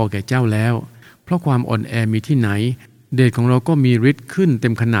ก็พอแก่เจ้าแล้วเพราะความอ่อนแอมีที่ไหนเดชของเราก็มีฤทธิ์ขึ้นเต็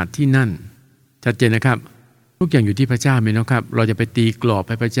มขนาดที่นั่นชัดเจนนะครับทุกอย่างอยู่ที่พระเจ้าไหมนะครับเราจะไปตีกรอบใ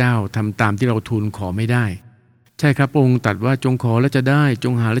ห้พระเจ้าทำตามที่เราทูลขอไม่ได้ใช่ครับพระองค์ตรัสว่าจงขอแล้วจะได้จ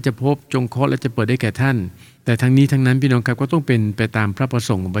งหาแล้วจะพบจงเคาะแล้วจะเปิดได้แก่ท่านแต่ทั้งนี้ทั้งนั้นพี่น้องครับก็ต้องเป็นไปตามพระประส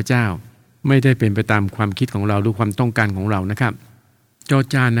งค์ของพระเจ้าไม่ได้เป็นไปตามความคิดของเราหรือความต้องการของเรานะครับจอ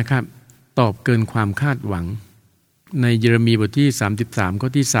จานนะครับตอบเกินความคาดหวังในเยเรมีบทที่33ข้อ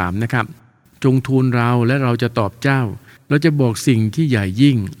ที่3นะครับจงทูลเราและเราจะตอบเจ้าเราจะบอกสิ่งที่ใหญ่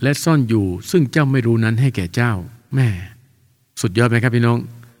ยิ่งและซ่อนอยู่ซึ่งเจ้าไม่รู้นั้นให้แก่เจ้าแม่สุดยอดไหมครับพี่น้อง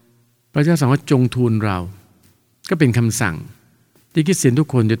พระเจ้าสั่งว่าจงทูลเรา ก็เป็นคำสั่งที่คริสเตียนทุก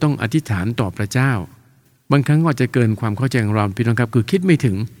คนจะต้องอธิษฐานต่อพระเจ้าบางครั้งก็อาจจะเกินความเข้าใจของเราพี่น้องครับคือคิดไม่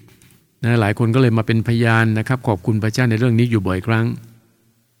ถึงนะหลายคนก็เลยมาเป็นพยานนะครับขอบคุณพระเจ้าในเรื่องนี้อยู่บ่อยครั้ง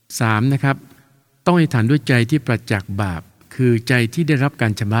3นะครับต้องอธิษฐานด้วยใจที่ปราศจากบาปคือใจที่ได้รับกา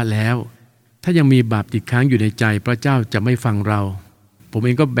รชำระแล้วถ้ายังมีบาปติดค้างอยู่ในใจพระเจ้าจะไม่ฟังเราผมเอ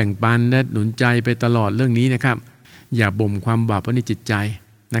งก็แบ่งปันและหนุนใจไปตลอดเรื่องนี้นะครับอย่าบ่มความบาปไว้ในจิตใจ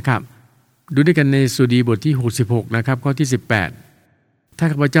นะครับดูด้วยกันในสดุดีบทที่66นะครับข้อที่18ถ้า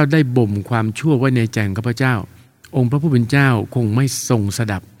ข้าพเจ้าได้บ่มความชั่วไว้ในใจของข้าพเจ้าองค์พระผู้เป็นเจ้าคงไม่ทรงส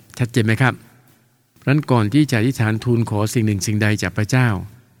ดับชัดเจนไหมครับเพราะฉะนั้นก่อนที่จะอธิษฐานทูลขอสิ่งหนึ่งสิ่งใดจากพระเจ้า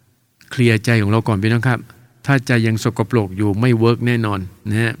เคลียร์ใจของเราก่อนพี่น้องครับถ้าใจยังสกปรกอยู่ไม่เวิร์กแน่นอน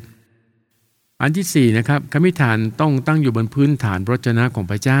นะฮะอันที่4นะครับคำอธิษฐานต้องตั้งอยู่บนพื้นฐานพระวจนะของ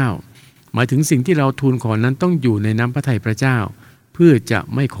พระเจ้าหมายถึงสิ่งที่เราทูลขอนั้นต้องอยู่ในน้ำพระทัยพระเจ้าเพื่อจะ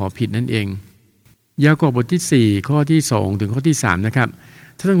ไม่ขอผิดนั่นเองยากอบบทที่4ข้อที่2ถึงข้อที่3นะครับ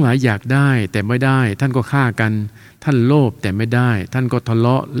ท่านทั้งหลายอยากได้แต่ไม่ได้ท่านก็ฆ่ากันท่านโลภแต่ไม่ได้ท่านก็ทะเล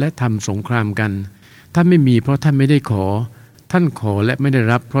าะและทำสงครามกันท่านไม่มีเพราะท่านไม่ได้ขอท่านขอและไม่ได้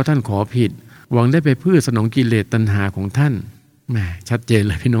รับเพราะท่านขอผิดหวังได้ไปเพื่อสนองกิเลสตัณหาของท่านแหมชัดเจน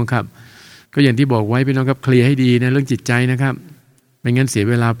เลยพี่น้องครับก็อย่างที่บอกไว้พี่น้องครับเคลียร์ให้ดีนะเรื่องจิตใจนะครับไม่งั้นเสีย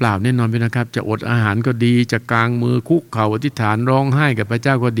เวลาเปล่าแน่นอนพี่นะครับจะอดอาหารก็ดีจะกางมือคุกเข่าอธิษฐานร้องไห้กับพระเ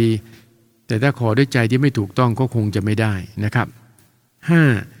จ้าก็ดีแต่ถ้าขอด้วยใจที่ไม่ถูกต้องก็คงจะไม่ได้นะครับ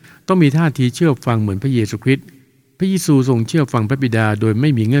5ต้องมีท่าทีเชื่อฟังเหมือนพระเยซูคริสต์พระเยซูทรงเชื่อฟังพระบิดาโดยไม่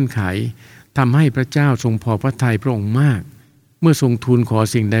มีเงื่อนไขทำให้พระเจ้าทรงพอพระทัยพระองค์มากเมื่อทรงทูลขอ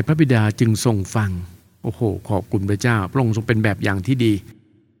สิ่งใดพระบิดาจึงทรงฟังโอ้โหขอบคุณพระเจ้าพระองค์ทรงเป็นแบบอย่างที่ดี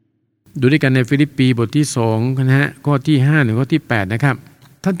ดูด้วยกันในฟิลิปปีบทที่2นะฮะข้อที่5ถึงข้อที่8นะครับ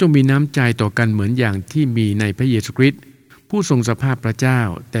ท่านจงมีน้ำใจต่อกันเหมือนอย่างที่มีในพระเยซูคริสต์ผู้ทรงสภาพพระเจ้า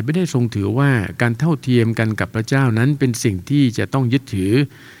แต่ไม่ได้ทรงถือว่าการเท่าเทียมกันกับพระเจ้านั้นเป็นสิ่งที่จะต้องยึดถือ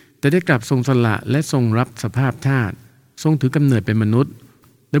แต่ได้กลับทรงสละและทรงรับสภาพทาสทรงถือกำเนิดเป็นมนุษย์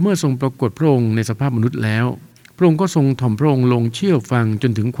และเมื่อทรงปรากฏพระองค์ในสภาพมนุษย์แล้วพระองค์ก็ทรงถ่อมพระองค์ลงเชื่อฟังจ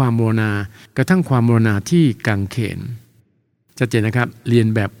นถึงความมรณากระทั่งความมรณาที่กางเขนชัดเจนนะครับเรียน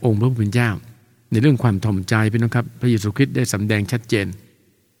แบบองค์พระผู้เป็นเจ้าในเรื่องความถ่อมใจพี่น้องครับพระเยซูคริสต์ได้สำแดงชัดเจน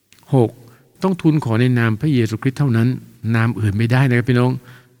6ต้องทูลขอในนามพระเยซูคริสต์เท่านั้นนามอื่นไม่ได้นะครับพี่น้อง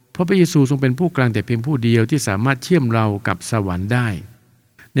เพราะพระเยซูทรงเป็นผู้กลางแต่เพียงผู้เดียวที่สามารถเชื่อมเรากับสวรรค์ได้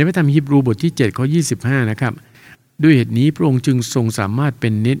ในพระธรรมฮีบรูบทที่7ข้อ25นะครับด้วยเหตุนี้พระองค์จึงทรงสามารถเป็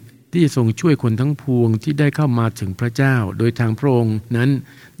นนิจที่จะทรงช่วยคนทั้งปวงที่ได้เข้ามาถึงพระเจ้าโดยทางพระองค์นั้น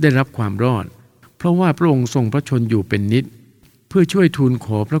ได้รับความรอดเพราะว่าพระองค์ทรงพระชนอยู่เป็นนิจเพื่อช่วยทูลข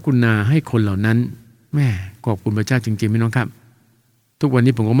อพระกรุณาให้คนเหล่านั้นแม่ขอบคุณพระเจ้าจริงๆพี่น้องครับทุกวัน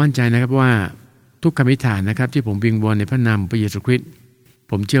นี้ผมก็มั่นใจนะครับว่าทุกคำอธิษฐานนะครับที่ผมวิงวอนในพระนามพระเยซูคริสต์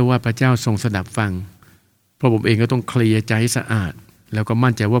ผมเชื่อว่าพระเจ้าทรงสดับฟังเพราะผมเองก็ต้องเคลียร์ใจสะอาดแล้วก็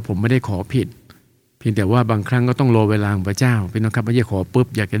มั่นใจว่าผมไม่ได้ขอผิดเพียงแต่ว่าบางครั้งก็ต้องรอเวลาของพระเจ้าพี่น้องครับไม่ใช่ขอปุ๊บ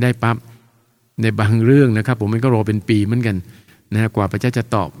อยากจะได้ปั๊บในบางเรื่องนะครับผมเองก็รอเป็นปีเหมือนกันนะกว่าพระเจ้าจะ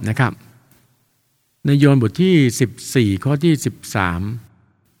ตอบนะครับในยอห์นบทที่14ข้อที่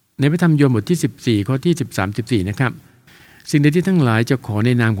13ในพระธรรมยอห์นบทที่14ข้อที่13 14นะครับสิ่งใดที่ทั้งหลายจะขอใน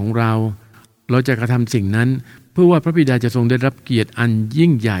นามของเราจะกระทำสิ่งนั้นเพื่อว่าพระบิดาจะทรงได้รับเกียรติอันยิ่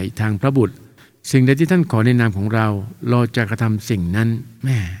งใหญ่ทางพระบุตรสิ่งใดที่ท่านขอในนามของเราจะกระทำสิ่งนั้นแ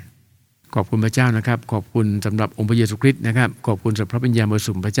ม่ขอบคุณพระเจ้านะครับขอบคุณสำหรับองค์พระเยซูคริสต์นะครับขอบคุณสำหรับพระวิญญาณบริ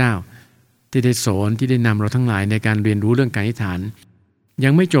สุทธิ์พระเจ้าที่ได้สอนที่ได้นำเราทั้งหลายในการเรียนรู้เรื่องการอธิษฐานยั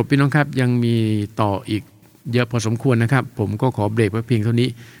งไม่จบพี่น้องครับยังมีต่ออีกเยอะพอสมควรนะครับผมก็ขอเบรกไว้เพียงเท่านี้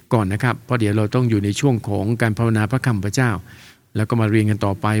ก่อนนะครับเพราะเดี๋ยวเราต้องอยู่ในช่วงของการภาวนาพระคำพระเจ้าแล้วก็มาเรียนกันต่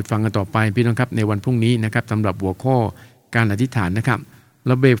อไปฟังกันต่อไปพี่น้องครับในวันพรุ่งนี้นะครับสำหรับหัวข้อการอธิษฐานนะครับเร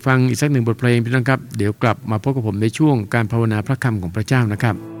าเบรกฟังอีกสักหนึ่งบทเพลงพี่น้องครับเดี๋ยวกลับมาพบกับผมในช่วงการภาวนาพระคำของพระเจ้านะค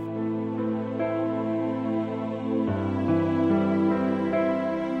รับ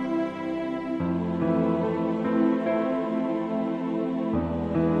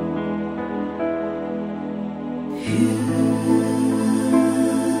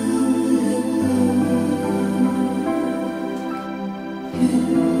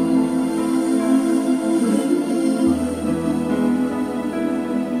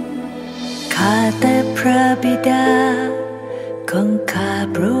ข้าแต่พระบิดาของข้า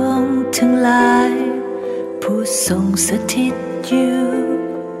พระองค์ทั้งหลายผู้ทรงสถิตอยู่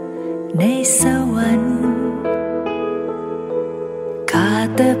ในสวรรค์ข้า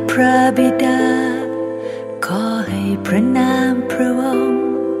แต่พระบิดาขอให้พระนามพระองค์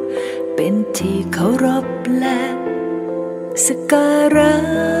เป็นที่เคารพและสักการะ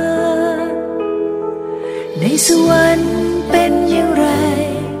ในสวรรค์เป็นอย่างไร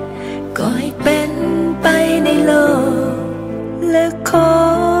ก็ให้เป็นไปในโลก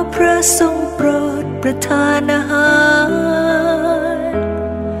ทรงโปรดประทานอาหาร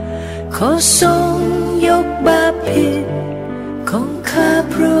ขอทรงยกบาปผิดของข้า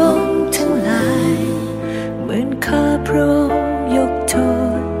พระองค์ทั้งหลายเหมือนข้าพระองค์ยกโท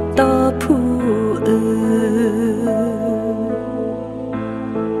ษต่อผู้อื่น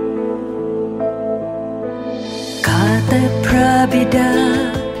ข้าแต่พระบิดา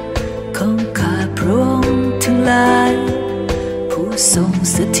ของข้าพระองค์ทั้งหลายผู้ทรง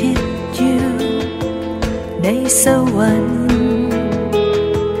สถิตอยู่ในสวรรค์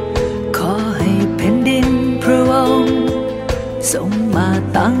ขอให้แผ่นดินพระองค์ทรงมา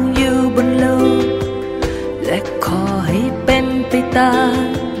ตั้งอยู่บนโลกและขอให้เป็นไปตาม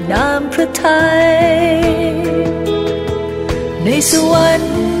น้ำพระทัยในสวรร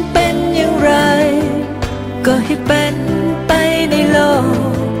ค์เป็นอย่างไรก็ให้เป็นไปในโล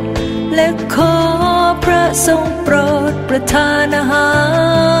กและขอพระทรงโปรดประทานอาหา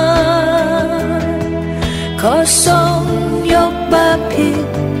รขอทรงยกบาปผิด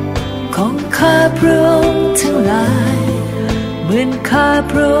ของข้าพระองค์ทั้งหลายเหมือนข้า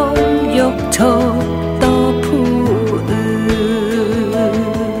พระองค์ยกโทษต่อผู้อื่น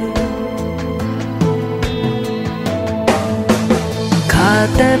ข้า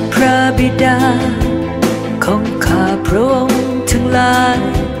แต่พระบิดาของข้าพระองค์ทั้งหลาย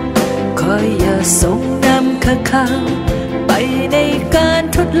ขออย่าทรงนำข้าเข้าไปในการ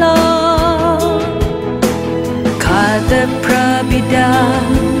ทดลองข้าแต่พระบิดา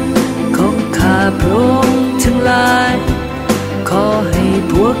ของข้าพระองค์ทั้งหลายขอให้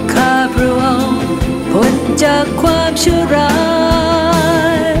พวกข้าพระองค์พ้นจากความชั่วร้า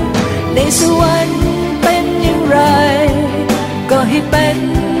ยในสวรรค์เป็นอย่างไรก็ให้เป็น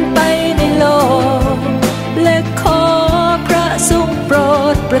ไปในโลกและขอพระทรงโปร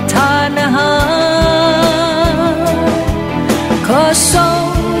ดประทานอาหารขอทรง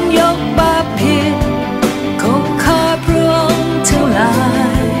ยกบาปผิดของข้าพระองค์ทั้งหลา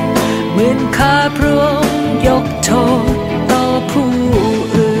ยเหมือนข้าพระองค์ยกโทษต่อผู้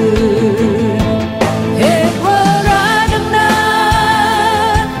อื่นเหตุว่าราดังนั้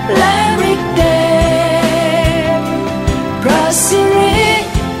นและฤทธิ์เดชพระสิริ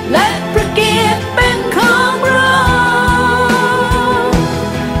และพระเกียรติเป็นของเรา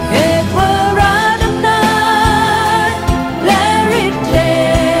เหตุว่าราดังนั้นและฤทธิ์เด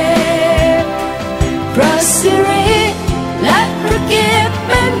ชพระสิริและพระเกียรติเ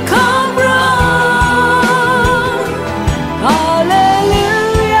ป็นของเราฮาเลลู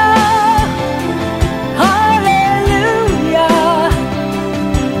ยาฮาเลลูยา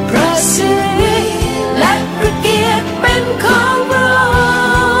พระสิริและพระเกียรติเป็นของเรา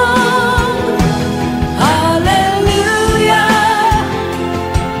ฮาเลลูยา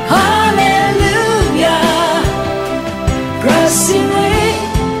ฮาเลลูยาพระสิริ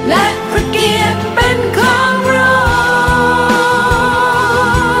และพระเกียรติเป็นของเรา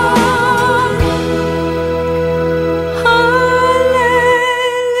ฮาเลลู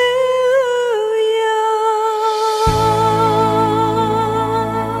ยา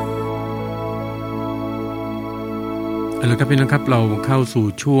เอาละครับพี่น้องครับเราเข้าสู่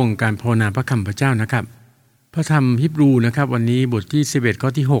ช่วงการภาวนาพระคำพระเจ้านะครับพระธรรมฮีบรูนะครับวันนี้บทที่11ข้อ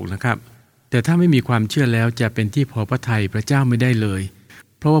ที่6นะครับแต่ถ้าไม่มีความเชื่อแล้วจะเป็นที่พอพระทัยพระเจ้าไม่ได้เลย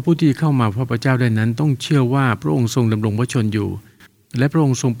เพราะว่าผู้ที่เข้ามาพบพระเจ้าได้นั้นต้องเชื่อว่าพระองค์ทรงดำรงพระชนอยู่และพระอ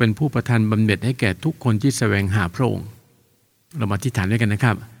งค์ทรงเป็นผู้ประทานบำเหน็จให้แก่ทุกคนที่แสวงหาพระองค์เรามาอธิษฐานด้วยกันนะค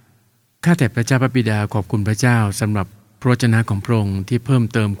รับข้าแต่พระเจ้าพระบิดาขอบคุณพระเจ้าสำหรับพระวจนะของพระองค์ที่เพิ่ม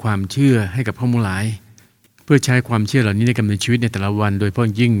เติมความเชื่อให้กับพวกเราหลายเพื่อใช้ความเชื่อเหล่านี้ในการดำเนินชีวิตในแต่ละวันโดยเฉพาะ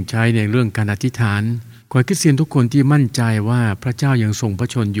ยิ่งใช้ในเรื่องการอธิษฐานขอให้คริสเตียนทุกคนที่มั่นใจว่าพระเจ้ายังทรงพระ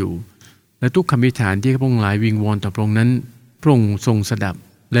ชนอยู่และทุกคำอธิษฐานที่พระองค์หลายวิงวอนต่อพระองค์นั้นพระองค์ทรงสดับ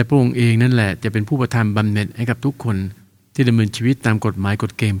และพระองค์เองนั่นแหละจะเป็นผู้ประทานบำเหน็จให้กับทุกคนที่ดำเนินชีวิตตามกฎหมายก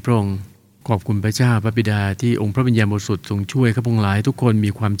ฎเกณฑ์พระองค์ขอบคุณพระเจ้าพระบิดาที่องค์พระวิญญาณบริสุทธิ์ทรงช่วยข้าพงหลายทุกคนมี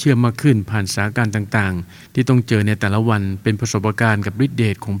ความเชื่อมากขึ้นผ่านสถานการณ์ต่างๆที่ต้องเจอในแต่ละวันเป็นประสบการณ์กับฤทธิเด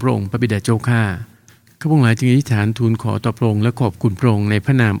ชของพระองค์พระบิดาเจ้าข้าข้าพงหลายจึงอธิษฐานทูลขอต่อพระองค์และขอบคุณพระองค์ในพ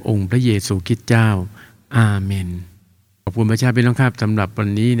ระนามองค์พระเยซูคริสต์เจ้าอาเมนขอบคุณพระเจ้าเป็นน้องครับสำหรับวัน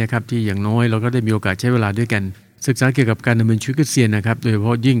นี้นะครับที่อย่างน้อยเราก็ได้มีโอกาสใช้เวลาด้วยกันศึกษาเกี่ยวกับการดำเนินชีวิตคริสเตียนนะครับโดยเฉพ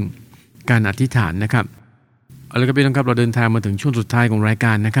าะยิ่งการอธิษฐานนะครับเอาละครับพี่น้องครับเราเดินทางมาถึงช่วงสุดท้ายของรายก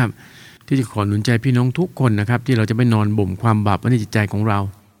ารนะครับที่จะขอหนุนใจพี่น้องทุกคนนะครับที่เราจะไม่นอนบ่มความบาปไว้ในจิตใจของเรา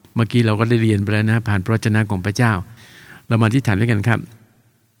เมื่อกี้เราก็ได้เรียนไปแล้วนะผ่านพระวจนะของพระเจ้าเรามาอธิษฐานด้วยกันครับ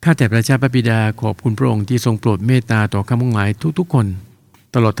ข้าแต่พระเจ้าพระบิดาขอบคุณพระองค์ที่ทรงโปรดเมตตาต่อข้าพงหลายทุกๆคน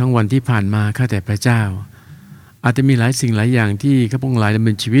ตลอดทั้งวันที่ผ่านมาข้าแต่พระเจ้าอาจจะมีหลายสิ่งหลายอย่างที่ข้าพงหลายดำเ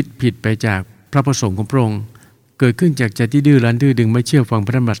นินชีวิตผิดไปจากพระประสงค์ของพระองค์ เกิดขึ้นจากใจที่ดื้อรั้นดื้อดึงไม่เชื่อฟังพ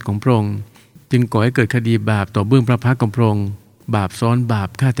ระดำรัสของพระองค์จึงก่อให้เกิดคดีบาปต่อเบื้องพระพักตร์ของพระองค์บาปซ้อนบาป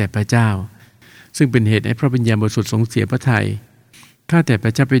ข้าแต่พระเจ้าซึ่งเป็นเหตุให้พระวิญญาณบริสุทธิ์ทรงเสียพระทัยข้าแต่พร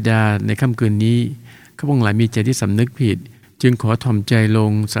ะเจ้าบิดาในค่ำคืนนี้ข้าพระองค์หลายมีใจที่สำนึกผิดจึงขอถ่อมใจล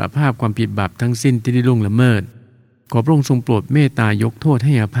งสารภาพความผิดบาปทั้งสิ้นที่ได้ล่วงละเมิดขอพระองค์ทรงโปรดเมตตายกโทษใ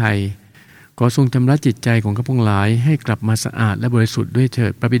ห้อภัยขอทรงชำระจิตใจของข้าพระองค์หลายให้กลับมาสะอาดและบริสุทธิ์ด้วยเถิ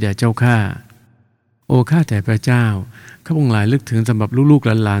ดพระบิดาเจ้าข้าโอ้ข้าแต่พระเจ้าข้าพระองค์หลายลึกถึงสำหรับลูก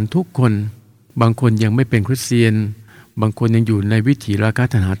ๆหลานๆทุกคนบางคนยังไม่เป็นคริสเตียนบางคนยังอยู่ในวิถีราคะ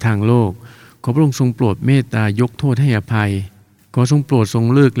ตัณหาทางโลกขอพระองค์ทรงโปรดเมตตายกโทษให้อภัยขอทรงโปรดทรง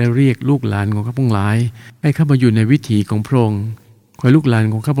เลือกและเรียกลูกหลานของข้าพระองค์หลายให้เข้ามาอยู่ในวิถีของพระองค์ขอลูกหลาน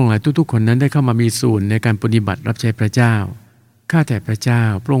ของข้าพระองค์หลายทุกๆคนนั้นได้เข้ามามีส่วนในการปฏิบัติรับใช้พระเจ้าข้าแต่พระเจ้า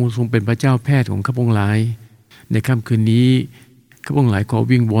พระองค์ทรงเป็นพระเจ้าแพทย์ของข้าพระองค์หลายในค่ำคืนนี้ข้าพระองค์หลายขอ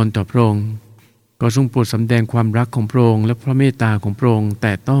วิงวอนต่อพระองค์ขอทรงโปรดสำแดงความรักของพระองค์และพระเมตตาของพระองค์แ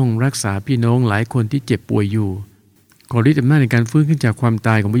ต่ต้องรักษาพี่น้องหลายคนที่เจ็บป่วยอยู่ขอฤทธิ์อำนาจในการฟื้นขึ้นจากความต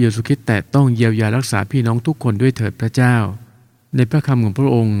ายของพระเยซูคริสต์แต่ต้องเยียวยารักษาพี่น้องทุกคนด้วยเถิดพระเจ้าในพระคำของพระ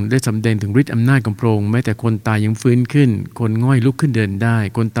องค์ได้สำแดงถึงฤทธิ์อำนาจของพระองค์แม้แต่คนตายยังฟื้นขึ้นคนง่อยลุกขึ้นเดินได้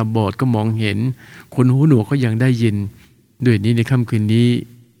คนตาบอดก็มองเห็นคนหูหนวกก็ยังได้ยินด้วยนี้ในค่ำคืนนี้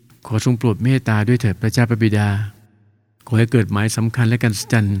ขอทรงโปรดเมตตาด้วยเถิดพระเจ้าพระบิดาขอให้เกิดหมายสำคัญและการสั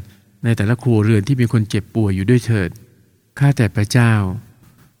จจ์ในแต่ละครัวเรือนที่มีคนเจ็บป่วยอยู่ด้วยเถิดข้าแต่พระเจ้า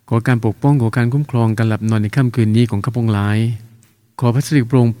ขอการปกป้องขอการคุ้มครองการหลับนอนในค่ำคืนนี้ของข้าพระองค์หลายขอพระสิริ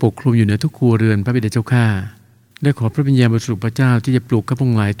พระองค์ปกคลุมอยู่ในทุกครัวเรือนพระบิดาเจ้าข้าและขอพระวิญญาณบริสุทธิ์พระเจ้าที่จะปลุกข้าพระอ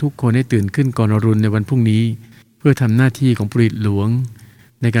งค์หลายทุกคนให้ตื่นขึ้นก่อนอรุณในวันพรุ่งนี้เพื่อทำหน้าที่ของปุริตหลวง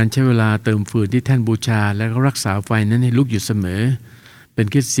ในการใช้เวลาเติมฟืนที่แท่นบูชาและรักษาไฟนั้นให้ลุกอยู่เสมอเป็น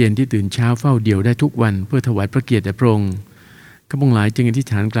คริสเตียนที่ตื่นเช้าเฝ้าเดี่ยวได้ทุกวันเพื่อถวายพระเกียรติแด่พระองค์ข้าพระองค์หลายจึงอธิษ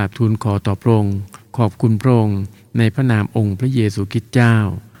ฐานกราบทูลขอต่อพระองค์ขอบคุณพระองค์ในพระนามองค์พระเยซูคริสต์เจ้า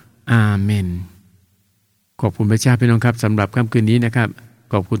อาเมนขอบคุณพระเจ้าพี่น้องครับสำหรับค่ำคืนนี้นะครับ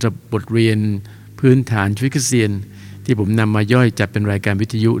ขอบคุณสำหรับบทเรียนพื้นฐานชีวิตคริสเตียนที่ผมนำมาย่อยจัดเป็นรายการวิ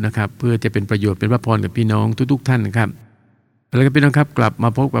ทยุนะครับเพื่อจะเป็นประโยชน์เป็นพระพรกับพี่น้องทุกๆท่านนะครับแล้วก็พี่น้องครับกลับมา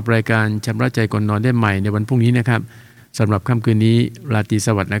พบกับรายการชำระใจก่อนนอนได้ใหม่ในวันพรุ่งนี้นะครับสำหรับค่ำคืนนี้ราตรีส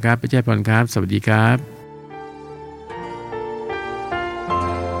วัสดิ์นะครับพระเจ้าพรครับสวัสดีครับ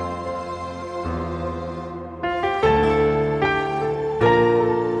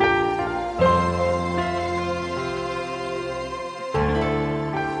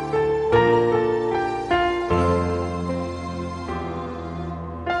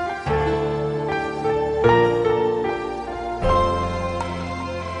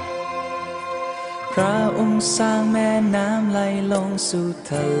พระองค์สร้างแม่น้ำไหลลงสู่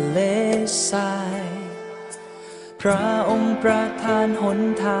ทะเลทรายพระองค์ประทานหน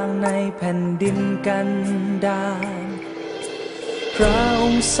ทางในแผ่นดินกันดารพระอ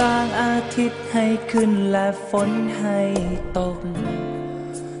งค์สร้างอาทิตย์ให้ขึ้นและฝนให้ตก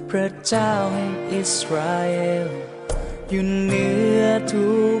พระเจ้าแห่งอิสราเอลอยู่เหนือ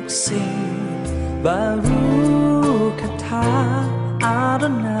ทุกสิ่งบารูคทาอาโด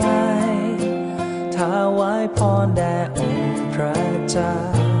นัยถวายพรแด่องค์พระเจ้า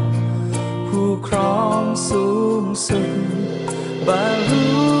ผู้ครองสูงสุดบารู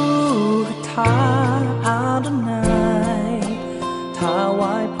คทาอาโดนัยถว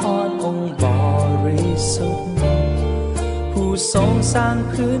ายพรองค์บริสุทธิ์ผู้ทรงสร้าง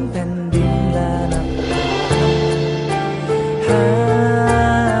พื้นแผ่นดินและนภา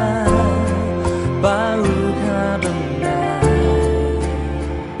บารูคาโดนัย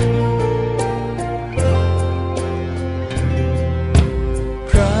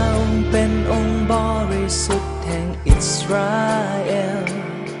พระองค์เป็นองค์บริสุทธิ์แห่งอิสราเอล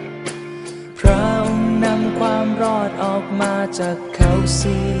พระองค์นำความรอดออกมาจากเขา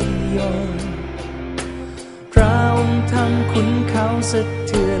ซีโยนพระองค์ทำขุนเขาสะเ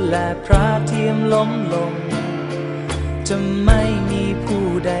ทือนและพระเทียมล้มลงจะไม่มีผู้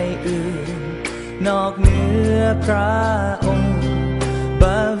ใดอื่นนอกเหนือพระองค์บ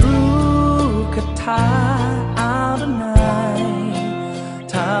ารูคทาอาโดนัย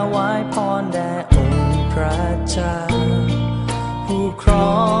ถวายพรแด่องค์พระเจ้าผู้คร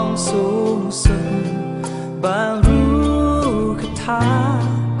องสูงสุดบารูคทา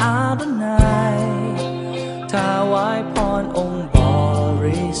อาโดนัยถวายพรองค์บ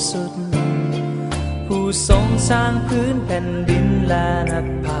ริสุทธิ์ผู้ทรงสร้างพื้นแผ่นดินและน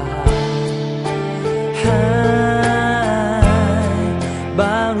ภาบ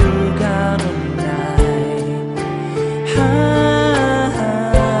ารูคาโดนัย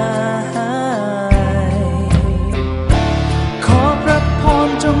ขอพระพร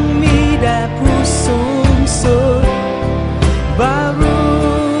จงมีแด่ผู้สูงสุด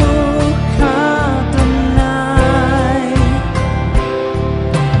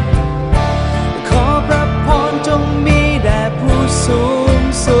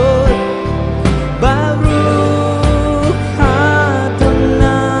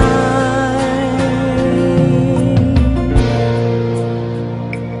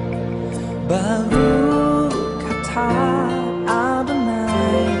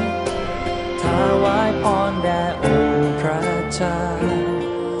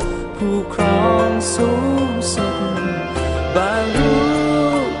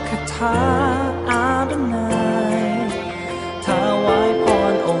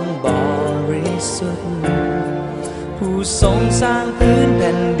ทรงสร้างพื้นแ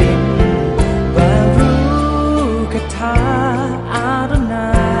ผ่นดินบารูคาถาอาโดนั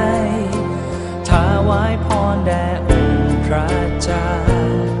ยถวายพรแด่องค์พระเจ้า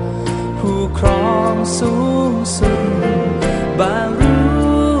ผู้ครองสูงสุดบารู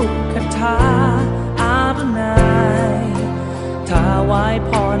คาถาอาโดนัยถวายพ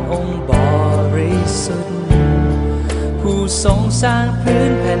รองค์บริสุทธิ์ผู้ทรงสร้างพื้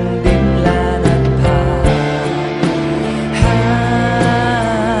นแผ่นดิน